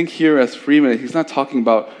 And I think here as free men, he's not talking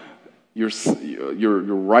about your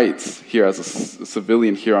rights here as a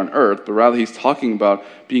civilian here on earth, but rather he's talking about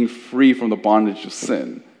being free from the bondage of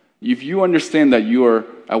sin. If you understand that you are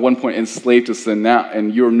at one point enslaved to sin now,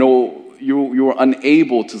 and you are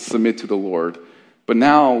unable to submit to the Lord, but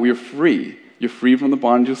now we're free. You're free from the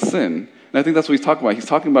bondage of sin. And I think that's what he's talking about. He's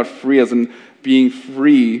talking about free as in being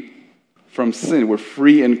free from sin. We're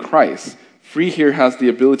free in Christ. Free here has the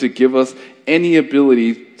ability to give us any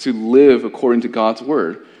ability to live according to God's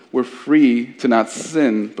word. We're free to not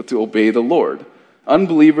sin, but to obey the Lord.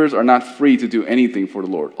 Unbelievers are not free to do anything for the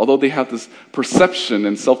Lord. Although they have this perception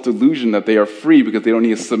and self-delusion that they are free because they don't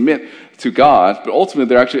need to submit to God, but ultimately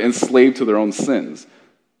they're actually enslaved to their own sins.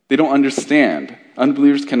 They don't understand.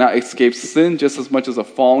 Unbelievers cannot escape sin just as much as a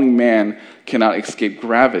falling man cannot escape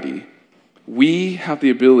gravity. We have the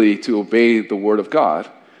ability to obey the word of God.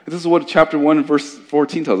 This is what chapter 1 verse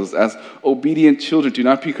 14 tells us. "As obedient children, do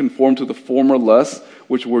not be conformed to the former lusts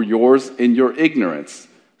which were yours in your ignorance."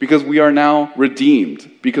 Because we are now redeemed,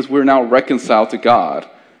 because we're now reconciled to God,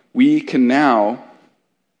 we can now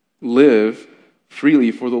live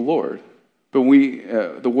freely for the Lord. But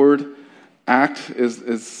the word act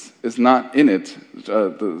is not in it.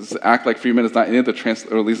 The act like free men is not in it.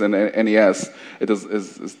 Or at least in NES,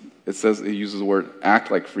 it says it uses the word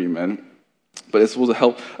act like free men. But it's supposed to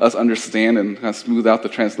help us understand and kind of smooth out the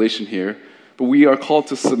translation here. But we are called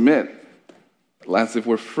to submit as if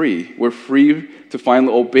we're free. We're free to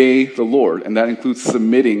finally obey the Lord, and that includes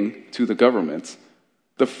submitting to the government.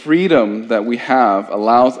 The freedom that we have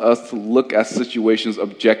allows us to look at situations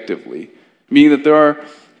objectively, meaning that there are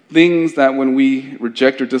things that when we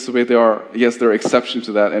reject or disobey, there are exceptions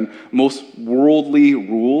to that, and most worldly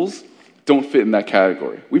rules don't fit in that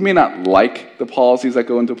category. We may not like the policies that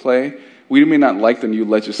go into play. We may not like the new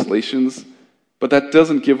legislations, but that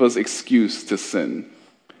doesn't give us excuse to sin.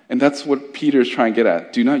 And that's what Peter is trying to get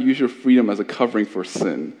at. Do not use your freedom as a covering for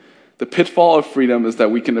sin. The pitfall of freedom is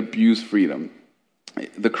that we can abuse freedom.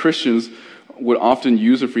 The Christians would often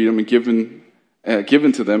use the freedom and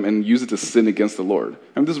given to them and use it to sin against the Lord.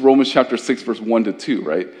 I mean, this is Romans chapter 6, verse 1 to 2,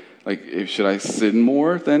 right? Like, should I sin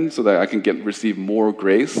more then so that I can receive more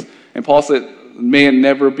grace? And Paul said, may it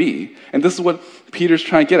never be. And this is what Peter's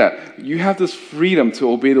trying to get at. You have this freedom to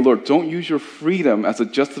obey the Lord. Don't use your freedom as a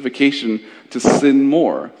justification to sin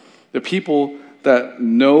more. The people that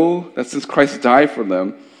know that since Christ died for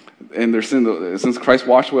them, and their sin, since Christ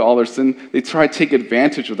washed away all their sin, they try to take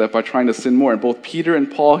advantage of that by trying to sin more. And both Peter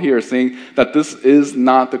and Paul here are saying that this is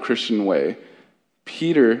not the Christian way.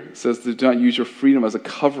 Peter says to do not use your freedom as a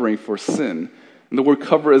covering for sin. And the word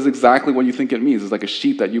cover is exactly what you think it means. It's like a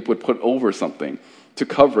sheet that you would put over something to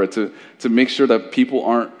cover it, to make sure that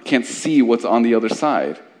people can't see what's on the other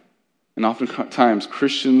side. And oftentimes,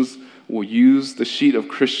 Christians will use the sheet of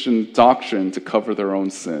Christian doctrine to cover their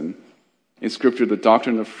own sin. In Scripture, the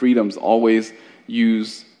doctrine of freedom is always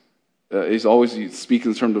speaks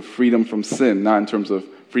in terms of freedom from sin, not in terms of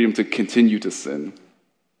freedom to continue to sin.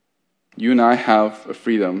 You and I have a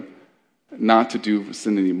freedom not to do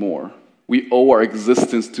sin anymore. We owe our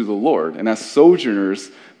existence to the Lord. And as sojourners,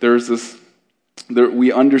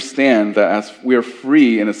 we understand that as we are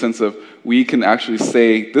free in a sense of we can actually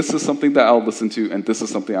say, this is something that I'll listen to, and this is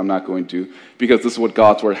something I'm not going to, because this is what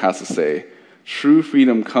God's Word has to say. True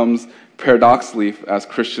freedom comes paradoxically as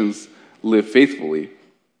Christians live faithfully.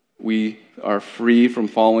 We are free from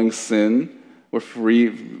following sin. We're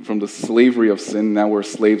free from the slavery of sin. Now we're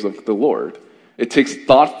slaves of the Lord. It takes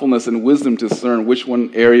thoughtfulness and wisdom to discern which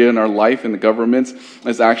one area in our life and the government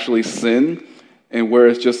is actually sin and where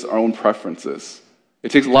it's just our own preferences. It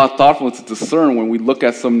takes a lot of thoughtfulness to discern when we look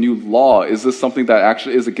at some new law. Is this something that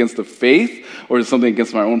actually is against the faith, or is it something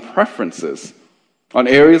against my own preferences? On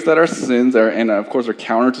areas that are sins, and of course are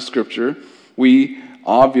counter to Scripture, we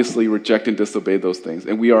obviously reject and disobey those things,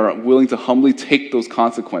 and we are willing to humbly take those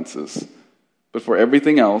consequences. But for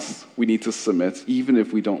everything else, we need to submit, even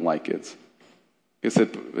if we don't like it. It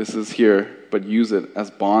said, this is here, but use it as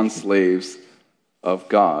bond slaves of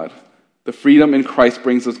God. The freedom in Christ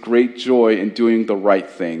brings us great joy in doing the right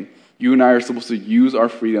thing. You and I are supposed to use our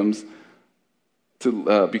freedoms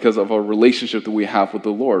because of our relationship that we have with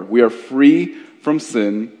the Lord. We are free from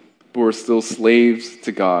sin, but we're still slaves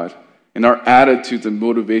to God. And our attitudes and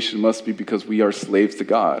motivation must be because we are slaves to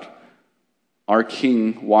God. Our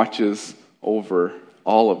King watches over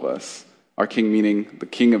all of us. Our King meaning the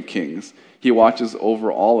King of Kings. He watches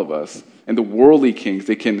over all of us. And the worldly kings,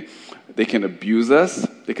 they can abuse us.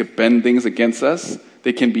 They can bend things against us.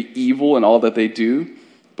 They can be evil in all that they do.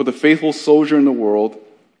 But the faithful soldier in the world,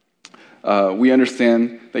 we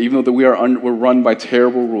understand that even though we're run by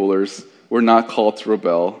terrible rulers, we're not called to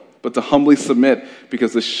rebel, but to humbly submit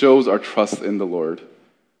because this shows our trust in the Lord.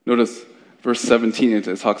 Notice verse 17,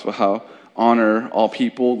 it talks about how honor all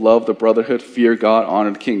people, love the brotherhood, fear God,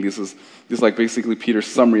 honor the king. This is like basically Peter's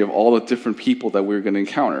summary of all the different people that we're going to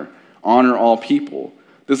encounter. Honor all people.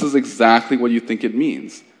 This is exactly what you think it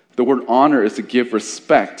means. The word honor is to give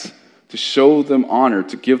respect, to show them honor,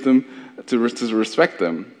 to give them, to respect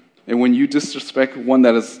them. And when you disrespect one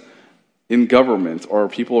that is in government or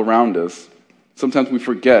people around us, sometimes we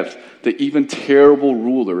forget that even terrible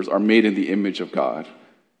rulers are made in the image of God.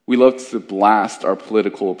 We love to blast our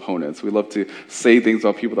political opponents. We love to say things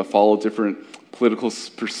about people that follow different political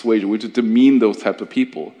persuasion. We just demean those types of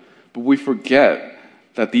people. But we forget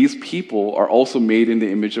that these people are also made in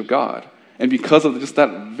the image of God. And because of just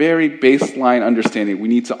that very baseline understanding, we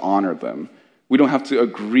need to honor them. We don't have to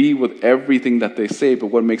agree with everything that they say, but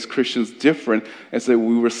what makes Christians different is that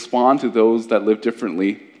we respond to those that live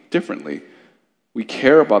differently. We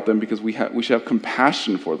care about them because we should have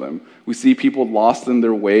compassion for them. We see people lost in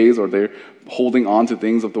their ways or they're holding on to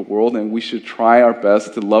things of the world, and we should try our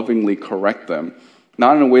best to lovingly correct them.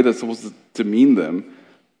 Not in a way that's supposed to demean them,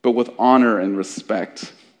 but with honor and respect.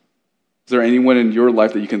 Is there anyone in your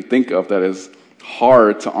life that you can think of that is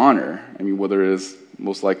hard to honor? I mean, whether it is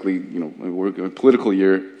most likely, we're in a political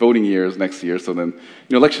year, voting year is next year, so then,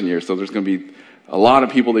 election year, so there's going to be a lot of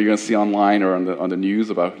people that you're going to see online or on the news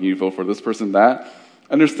about you vote for this person, that.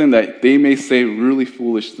 Understand that they may say really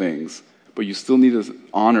foolish things, but you still need to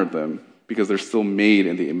honor them because they're still made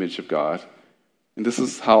in the image of God. And this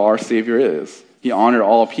is how our Savior is. He honored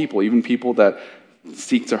all people, even people that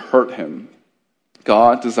seek to hurt him.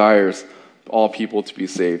 God desires all people to be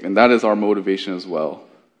saved, and that is our motivation as well.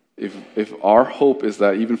 If our hope is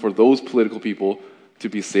that even for those political people to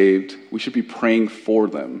be saved, we should be praying for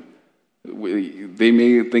them. They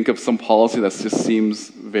may think of some policy that just seems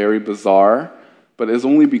very bizarre, but it's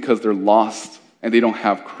only because they're lost and they don't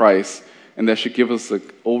have Christ, and that should give us an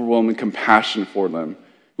overwhelming compassion for them.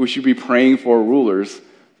 We should be praying for rulers,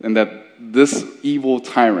 and that this evil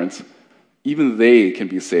tyrant, even they can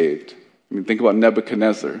be saved. I mean, think about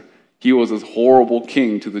Nebuchadnezzar. He was this horrible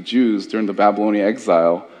king to the Jews during the Babylonian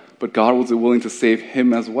exile, but God was willing to save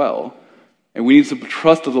him as well. And we need to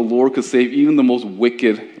trust that the Lord could save even the most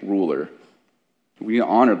wicked ruler. We need to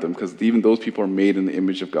honor them because even those people are made in the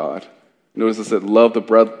image of God. Notice it said, love the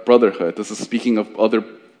brotherhood. This is speaking of other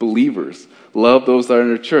believers. Love those that are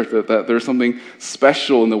in the church. That there's something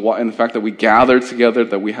special in the fact that we gather together,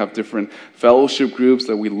 that we have different fellowship groups,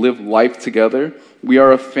 that we live life together. We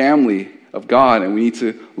are a family of God, and we need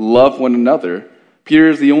to love one another. Peter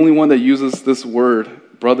is the only one that uses this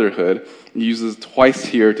word, brotherhood. He uses it twice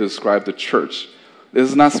here to describe the church. This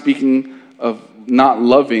is not speaking of not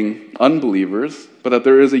loving unbelievers, but that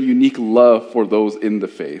there is a unique love for those in the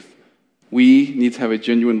faith. We need to have a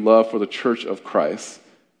genuine love for the church of Christ.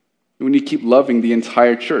 We need to keep loving the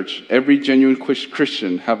entire church. Every genuine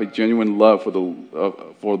Christian have a genuine love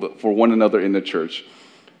for one another in the church.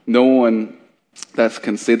 No one that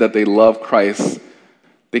can say that they love Christ,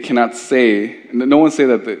 they cannot say. No one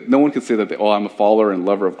can say that I'm a follower and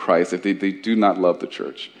lover of Christ if they do not love the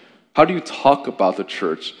church. How do you talk about the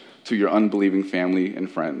church to your unbelieving family and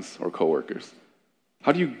friends or coworkers?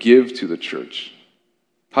 How do you give to the church?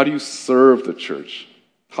 How do you serve the church?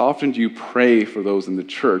 How often do you pray for those in the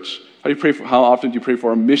church? How often do you pray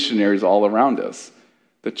for our missionaries all around us?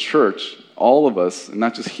 The church, all of us, and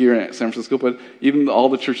not just here in San Francisco, but even all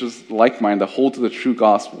the churches like mine that hold to the true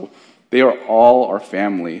gospel, they are all our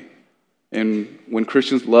family. And when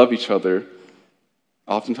Christians love each other,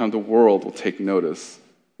 oftentimes the world will take notice.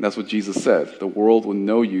 And that's what Jesus said. The world will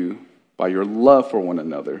know you by your love for one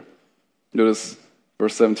another. Notice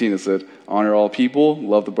verse 17, it said, honor all people,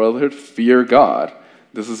 love the brotherhood, fear God.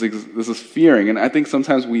 This is fearing. And I think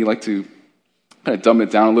sometimes we like to kind of dumb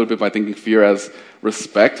it down a little bit by thinking fear as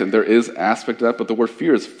respect, and there is aspect of that, but the word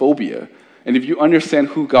fear is phobia. And if you understand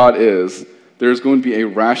who God is, there's going to be a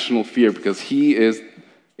rational fear because he is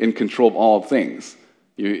in control of all things.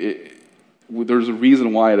 There's a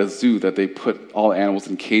reason why at a zoo that they put all animals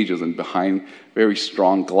in cages and behind very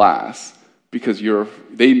strong glass, because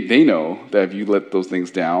they know that if you let those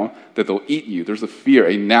things down, that they'll eat you. There's a fear,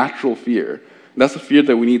 a natural fear. And that's the fear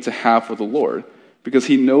that we need to have for the Lord, because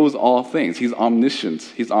he knows all things. He's omniscient.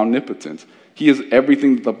 He's omnipotent. He is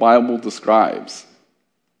everything that the Bible describes.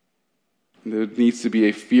 And there needs to be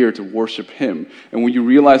a fear to worship him. And when you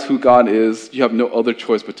realize who God is, you have no other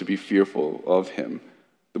choice but to be fearful of him.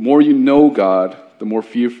 The more you know God, the more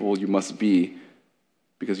fearful you must be,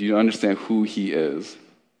 because you understand who he is.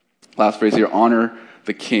 Last phrase here, honor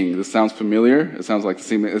the king. This sounds familiar. It sounds like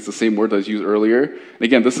it's the same word that was used earlier. And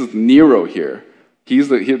again, this is Nero here.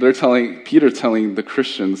 Peter telling the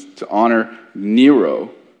Christians to honor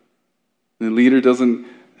Nero. The leader doesn't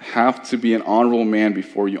have to be an honorable man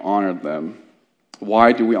before you honor them.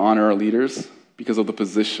 Why do we honor our leaders? Because of the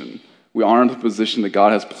position. We honor the position that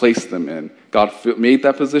God has placed them in. God made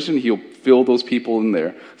that position. He'll fill those people in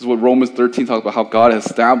there. This is what Romans 13 talks about, how God has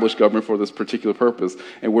established government for this particular purpose,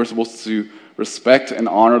 and we're supposed to respect and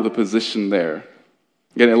honor the position there.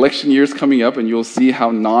 Again, election year is coming up, and you'll see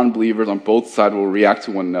how non-believers on both sides will react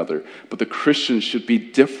to one another. But the Christians should be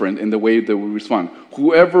different in the way that we respond.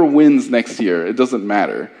 Whoever wins next year, it doesn't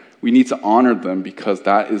matter. We need to honor them because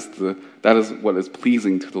that is what is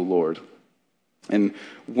pleasing to the Lord. And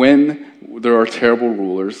when there are terrible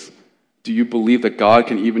rulers, do you believe that God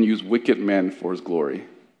can even use wicked men for his glory?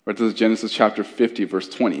 Right, this is Genesis chapter 50, verse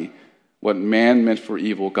 20. What man meant for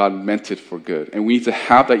evil, God meant it for good. And we need to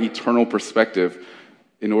have that eternal perspective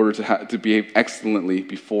in order to behave excellently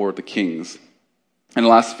before the kings. And the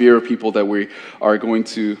last fear of people that we are going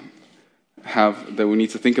to have, that we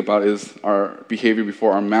need to think about, is our behavior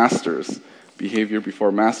before our masters. Behavior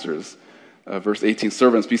before masters. Verse 18,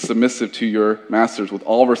 servants, be submissive to your masters with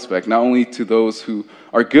all respect, not only to those who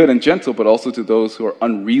are good and gentle, but also to those who are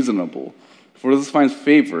unreasonable. For this finds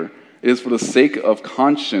favor. It is for the sake of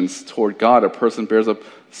conscience toward God a person bears up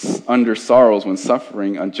under sorrows when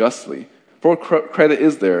suffering unjustly. For what credit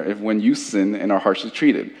is there if when you sin and are harshly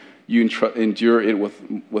treated, you endure it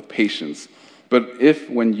with patience? But if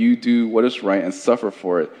when you do what is right and suffer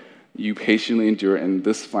for it, you patiently endure, and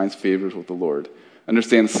this finds favor with the Lord.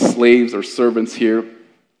 Understand, slaves or servants here.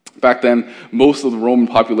 Back then, most of the Roman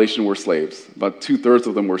population were slaves. About 2/3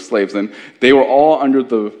 of them were slaves, and they were all under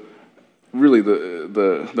the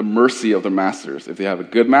mercy of their masters. If they have a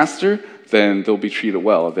good master, then they'll be treated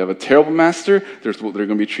well. If they have a terrible master, they're going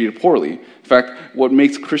to be treated poorly. In fact, what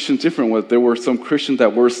makes Christians different was there were some Christians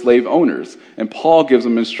that were slave owners, and Paul gives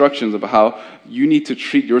them instructions about how you need to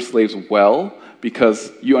treat your slaves well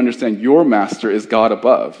because you understand your master is God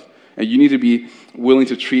above, and you need to be willing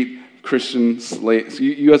to treat Christian slaves.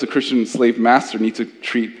 You as a Christian slave master need to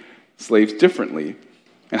treat slaves differently.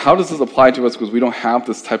 And how does this apply to us because we don't have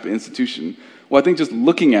this type of institution? Well, I think just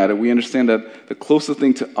looking at it, we understand that the closest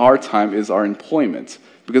thing to our time is our employment.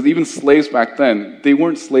 Because even slaves back then, they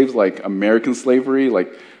weren't slaves like American slavery.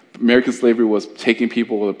 Like American slavery was taking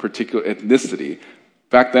people with a particular ethnicity.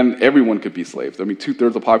 Back then, everyone could be slaves. I mean, 2/3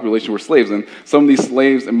 of the population were slaves, and some of these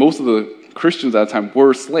slaves, and most of the Christians at the time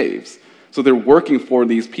were slaves. So they're working for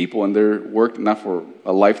these people, and they're working not for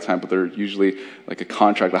a lifetime, but they're usually like a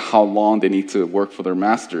contract of how long they need to work for their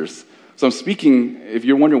masters. So I'm speaking, if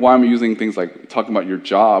you're wondering why I'm using things like talking about your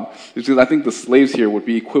job, it's because I think the slaves here would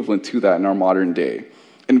be equivalent to that in our modern day.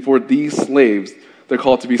 And for these slaves, they're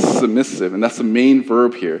called to be submissive, and that's the main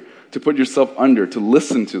verb here, to put yourself under, to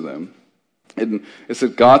listen to them. And it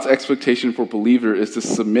said God's expectation for a believer is to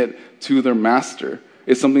submit to their master.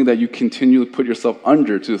 It's something that you continually put yourself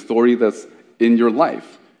under to authority that's in your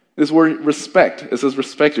life. This word respect, it says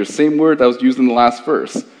respect here, same word that was used in the last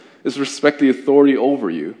verse. It's respect the authority over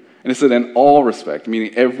you. And it said in all respect,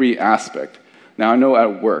 meaning every aspect. Now I know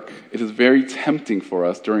at work, it is very tempting for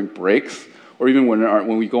us during breaks, or even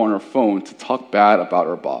when we go on our phone, to talk bad about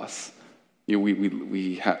our boss. You know,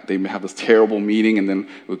 they have this terrible meeting, and then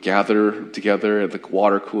we'll gather together at the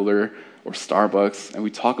water cooler or Starbucks, and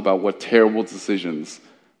we talk about what terrible decisions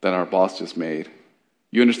that our boss just made.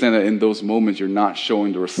 You understand that in those moments, you're not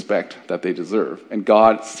showing the respect that they deserve, and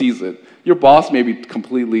God sees it. Your boss may be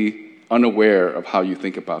completely unaware of how you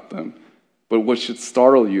think about them, but what should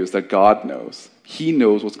startle you is that God knows. He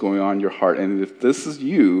knows what's going on in your heart, and if this is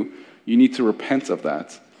you, you need to repent of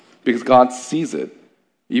that, because God sees it.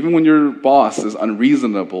 Even when your boss is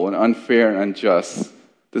unreasonable and unfair and unjust,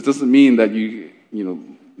 this doesn't mean that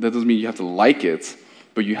that doesn't mean you have to like it,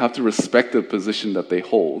 but you have to respect the position that they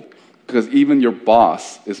hold. Because even your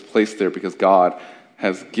boss is placed there because God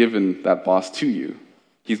has given that boss to you.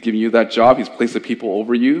 He's given you that job. He's placed the people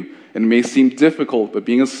over you. And it may seem difficult, but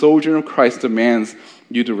being a sojourner of Christ demands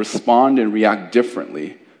you to respond and react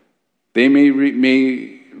differently. They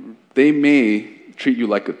may treat you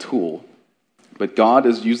like a tool, but God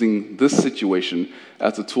is using this situation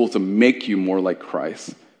as a tool to make you more like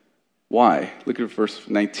Christ. Why? Look at verse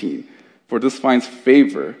 19. For this finds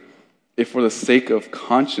favor if for the sake of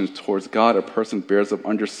conscience towards God a person bears up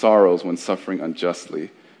under sorrows when suffering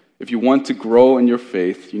unjustly. If you want to grow in your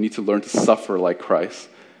faith, you need to learn to suffer like Christ,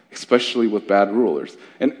 especially with bad rulers.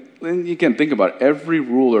 And you can think about it. Every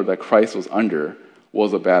ruler that Christ was under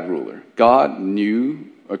was a bad ruler.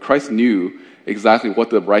 Christ knew exactly what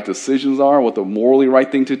the right decisions are, what the morally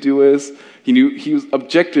right thing to do is. He knew he was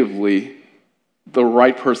objectively the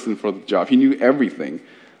right person for the job. He knew everything.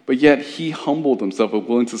 But yet he humbled himself and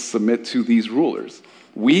willing to submit to these rulers.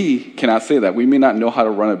 We cannot say that. We may not know how to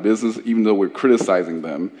run a business even though we're criticizing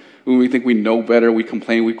them. When we think we know better, we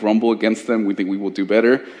complain, we grumble against them, we think we will do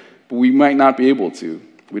better. But we might not be able to.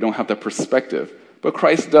 We don't have that perspective. But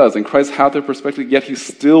Christ does, and Christ has that perspective, yet he's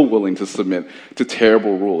still willing to submit to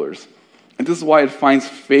terrible rulers. And this is why it finds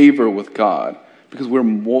favor with God, because we're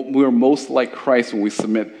most like Christ when we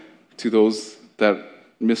submit to those that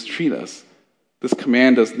mistreat us. This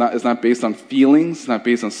command is not based on feelings, it's not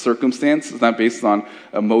based on circumstance, it's not based on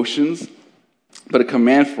emotions, but a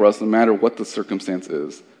command for us no matter what the circumstance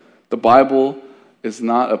is. The Bible is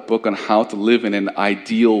not a book on how to live in an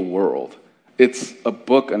ideal world. It's a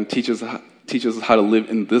book and teaches us how to live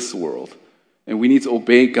in this world. And we need to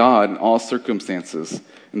obey God in all circumstances,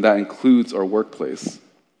 and that includes our workplace.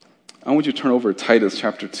 I want you to turn over to Titus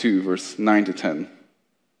chapter 2, verse 9 to 10.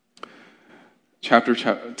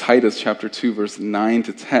 Titus chapter 2, verse 9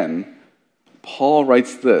 to 10, Paul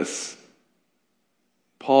writes this.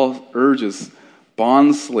 Paul urges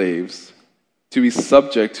bond slaves to be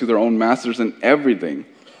subject to their own masters in everything,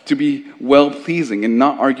 to be well-pleasing and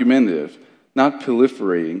not argumentative, not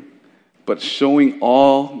proliferating, but showing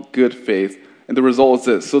all good faith. And the result is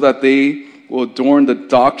this, so that they will adorn the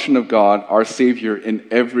doctrine of God, our Savior, in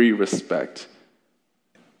every respect.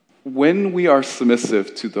 When we are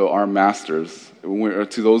submissive to our masters,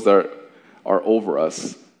 to those that are over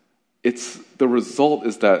us, the result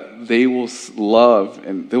is that they will love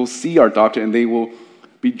and they will see our doctrine and they will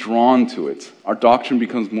be drawn to it. Our doctrine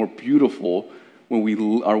becomes more beautiful when we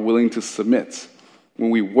are willing to submit.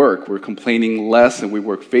 When we work, we're complaining less and we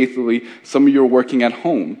work faithfully. Some of you are working at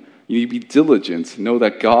home. You need to be diligent. Know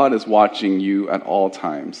that God is watching you at all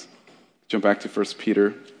times. Jump back to 1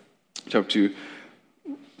 Peter chapter 2,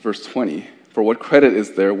 verse 20. For what credit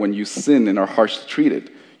is there when you sin and are harshly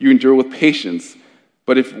treated? You endure with patience.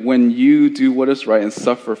 But if when you do what is right and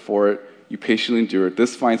suffer for it, you patiently endure it,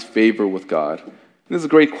 this finds favor with God. And this is a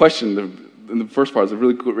great question. In the first part, it's a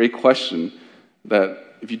really great question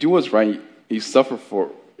that if you do what's right, if you suffer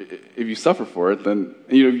for it, then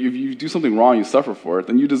if you do something wrong, you suffer for it,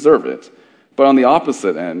 then you deserve it. But on the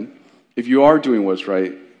opposite end, if you are doing what's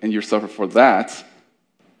right and you suffer for that,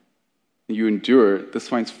 and you endure it, this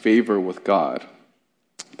finds favor with God.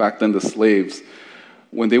 Back then, the slaves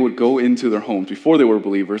when they would go into their homes, before they were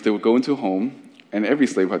believers, they would go into a home, and every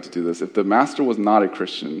slave had to do this. If the master was not a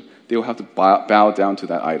Christian, they would have to bow down to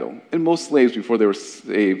that idol. And most slaves, before they were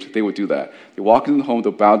saved, they would do that. They walk into the home,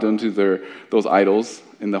 they'll bow down to those idols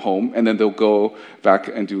in the home, and then they'll go back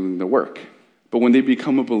and do their work. But when they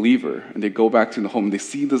become a believer, and they go back to the home, they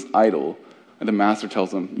see this idol, and the master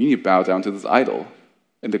tells them, you need to bow down to this idol.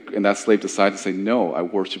 And that slave decides to say, no, I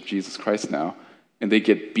worship Jesus Christ now. And they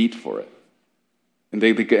get beat for it. And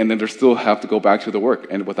then they still have to go back to the work,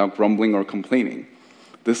 and without grumbling or complaining.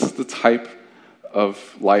 This is the type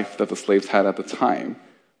of life that the slaves had at the time.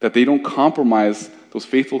 That they don't compromise, those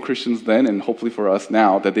faithful Christians then, and hopefully for us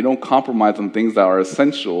now, that they don't compromise on things that are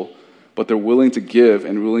essential, but they're willing to give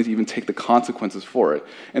and willing to even take the consequences for it.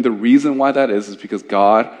 And the reason why that is because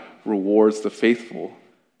God rewards the faithful.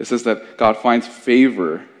 It says that God finds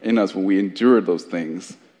favor in us when we endure those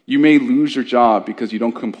things. You may lose your job because you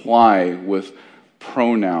don't comply with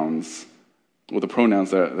pronouns, with the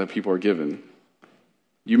pronouns that people are given.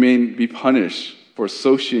 You may be punished for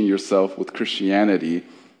associating yourself with Christianity.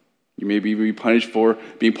 You may be punished for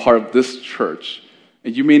being part of this church.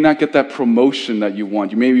 And you may not get that promotion that you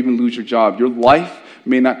want. You may even lose your job. Your life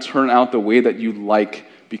may not turn out the way that you like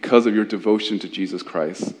because of your devotion to Jesus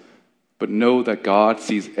Christ. But know that God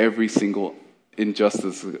sees every single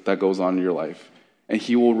injustice that goes on in your life. And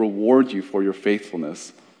he will reward you for your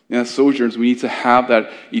faithfulness. And as sojourners, we need to have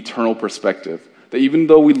that eternal perspective. That even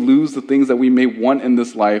though we lose the things that we may want in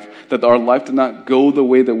this life, that our life did not go the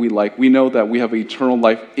way that we like, we know that we have an eternal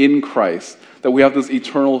life in Christ. That we have this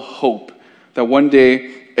eternal hope. That one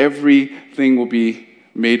day, everything will be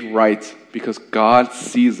made right because God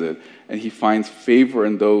sees it. And he finds favor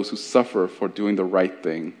in those who suffer for doing the right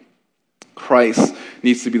thing. Christ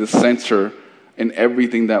needs to be the center in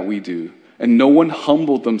everything that we do. And no one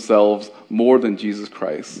humbled themselves more than Jesus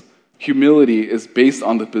Christ. Humility is based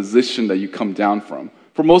on the position that you come down from.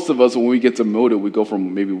 For most of us, when we get demoted, we go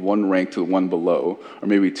from maybe one rank to one below, or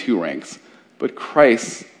maybe two ranks. But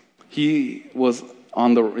Christ, he was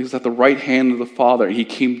at the right hand of the Father. He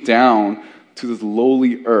came down to this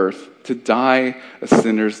lowly earth to die a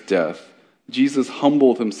sinner's death. Jesus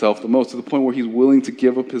humbled himself the most, to the point where he's willing to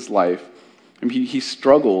give up his life. I mean, he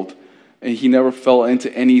struggled, and he never fell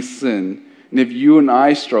into any sin. And if you and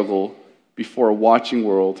I struggle before a watching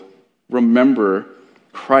world, remember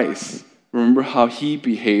Christ. Remember how he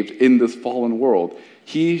behaved in this fallen world.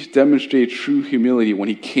 He demonstrated true humility when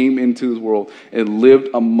he came into this world and lived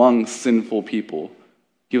among sinful people.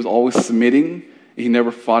 He was always submitting, he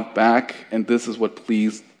never fought back, and this is what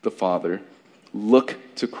pleased the Father. Look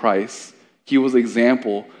to Christ. He was an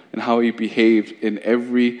example in how he behaved in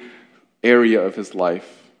every area of his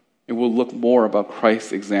life. And we'll look more about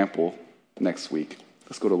Christ's example next week.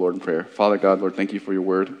 Let's go to Lord in prayer. Father God, Lord, thank you for your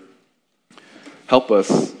word. Help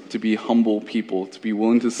us to be humble people, to be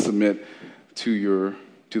willing to submit to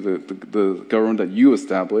the government that you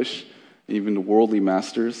establish, even the worldly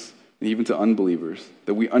masters, and even to unbelievers.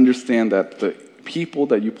 That we understand that the people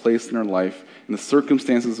that you place in our life and the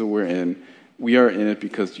circumstances that we're in, we are in it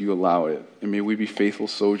because you allow it. And may we be faithful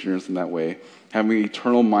sojourners in that way, having an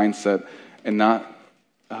eternal mindset and not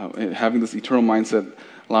having this eternal mindset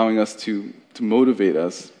allowing us to motivate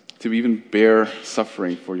us to even bear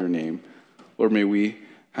suffering for your name. Lord, may we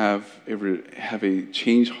have a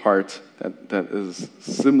changed heart that is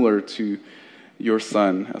similar to your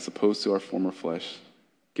Son as opposed to our former flesh.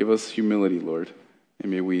 Give us humility, Lord,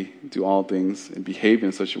 and may we do all things and behave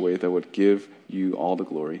in such a way that would give you all the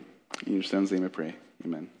glory. In your Son's name I pray.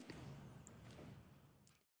 Amen.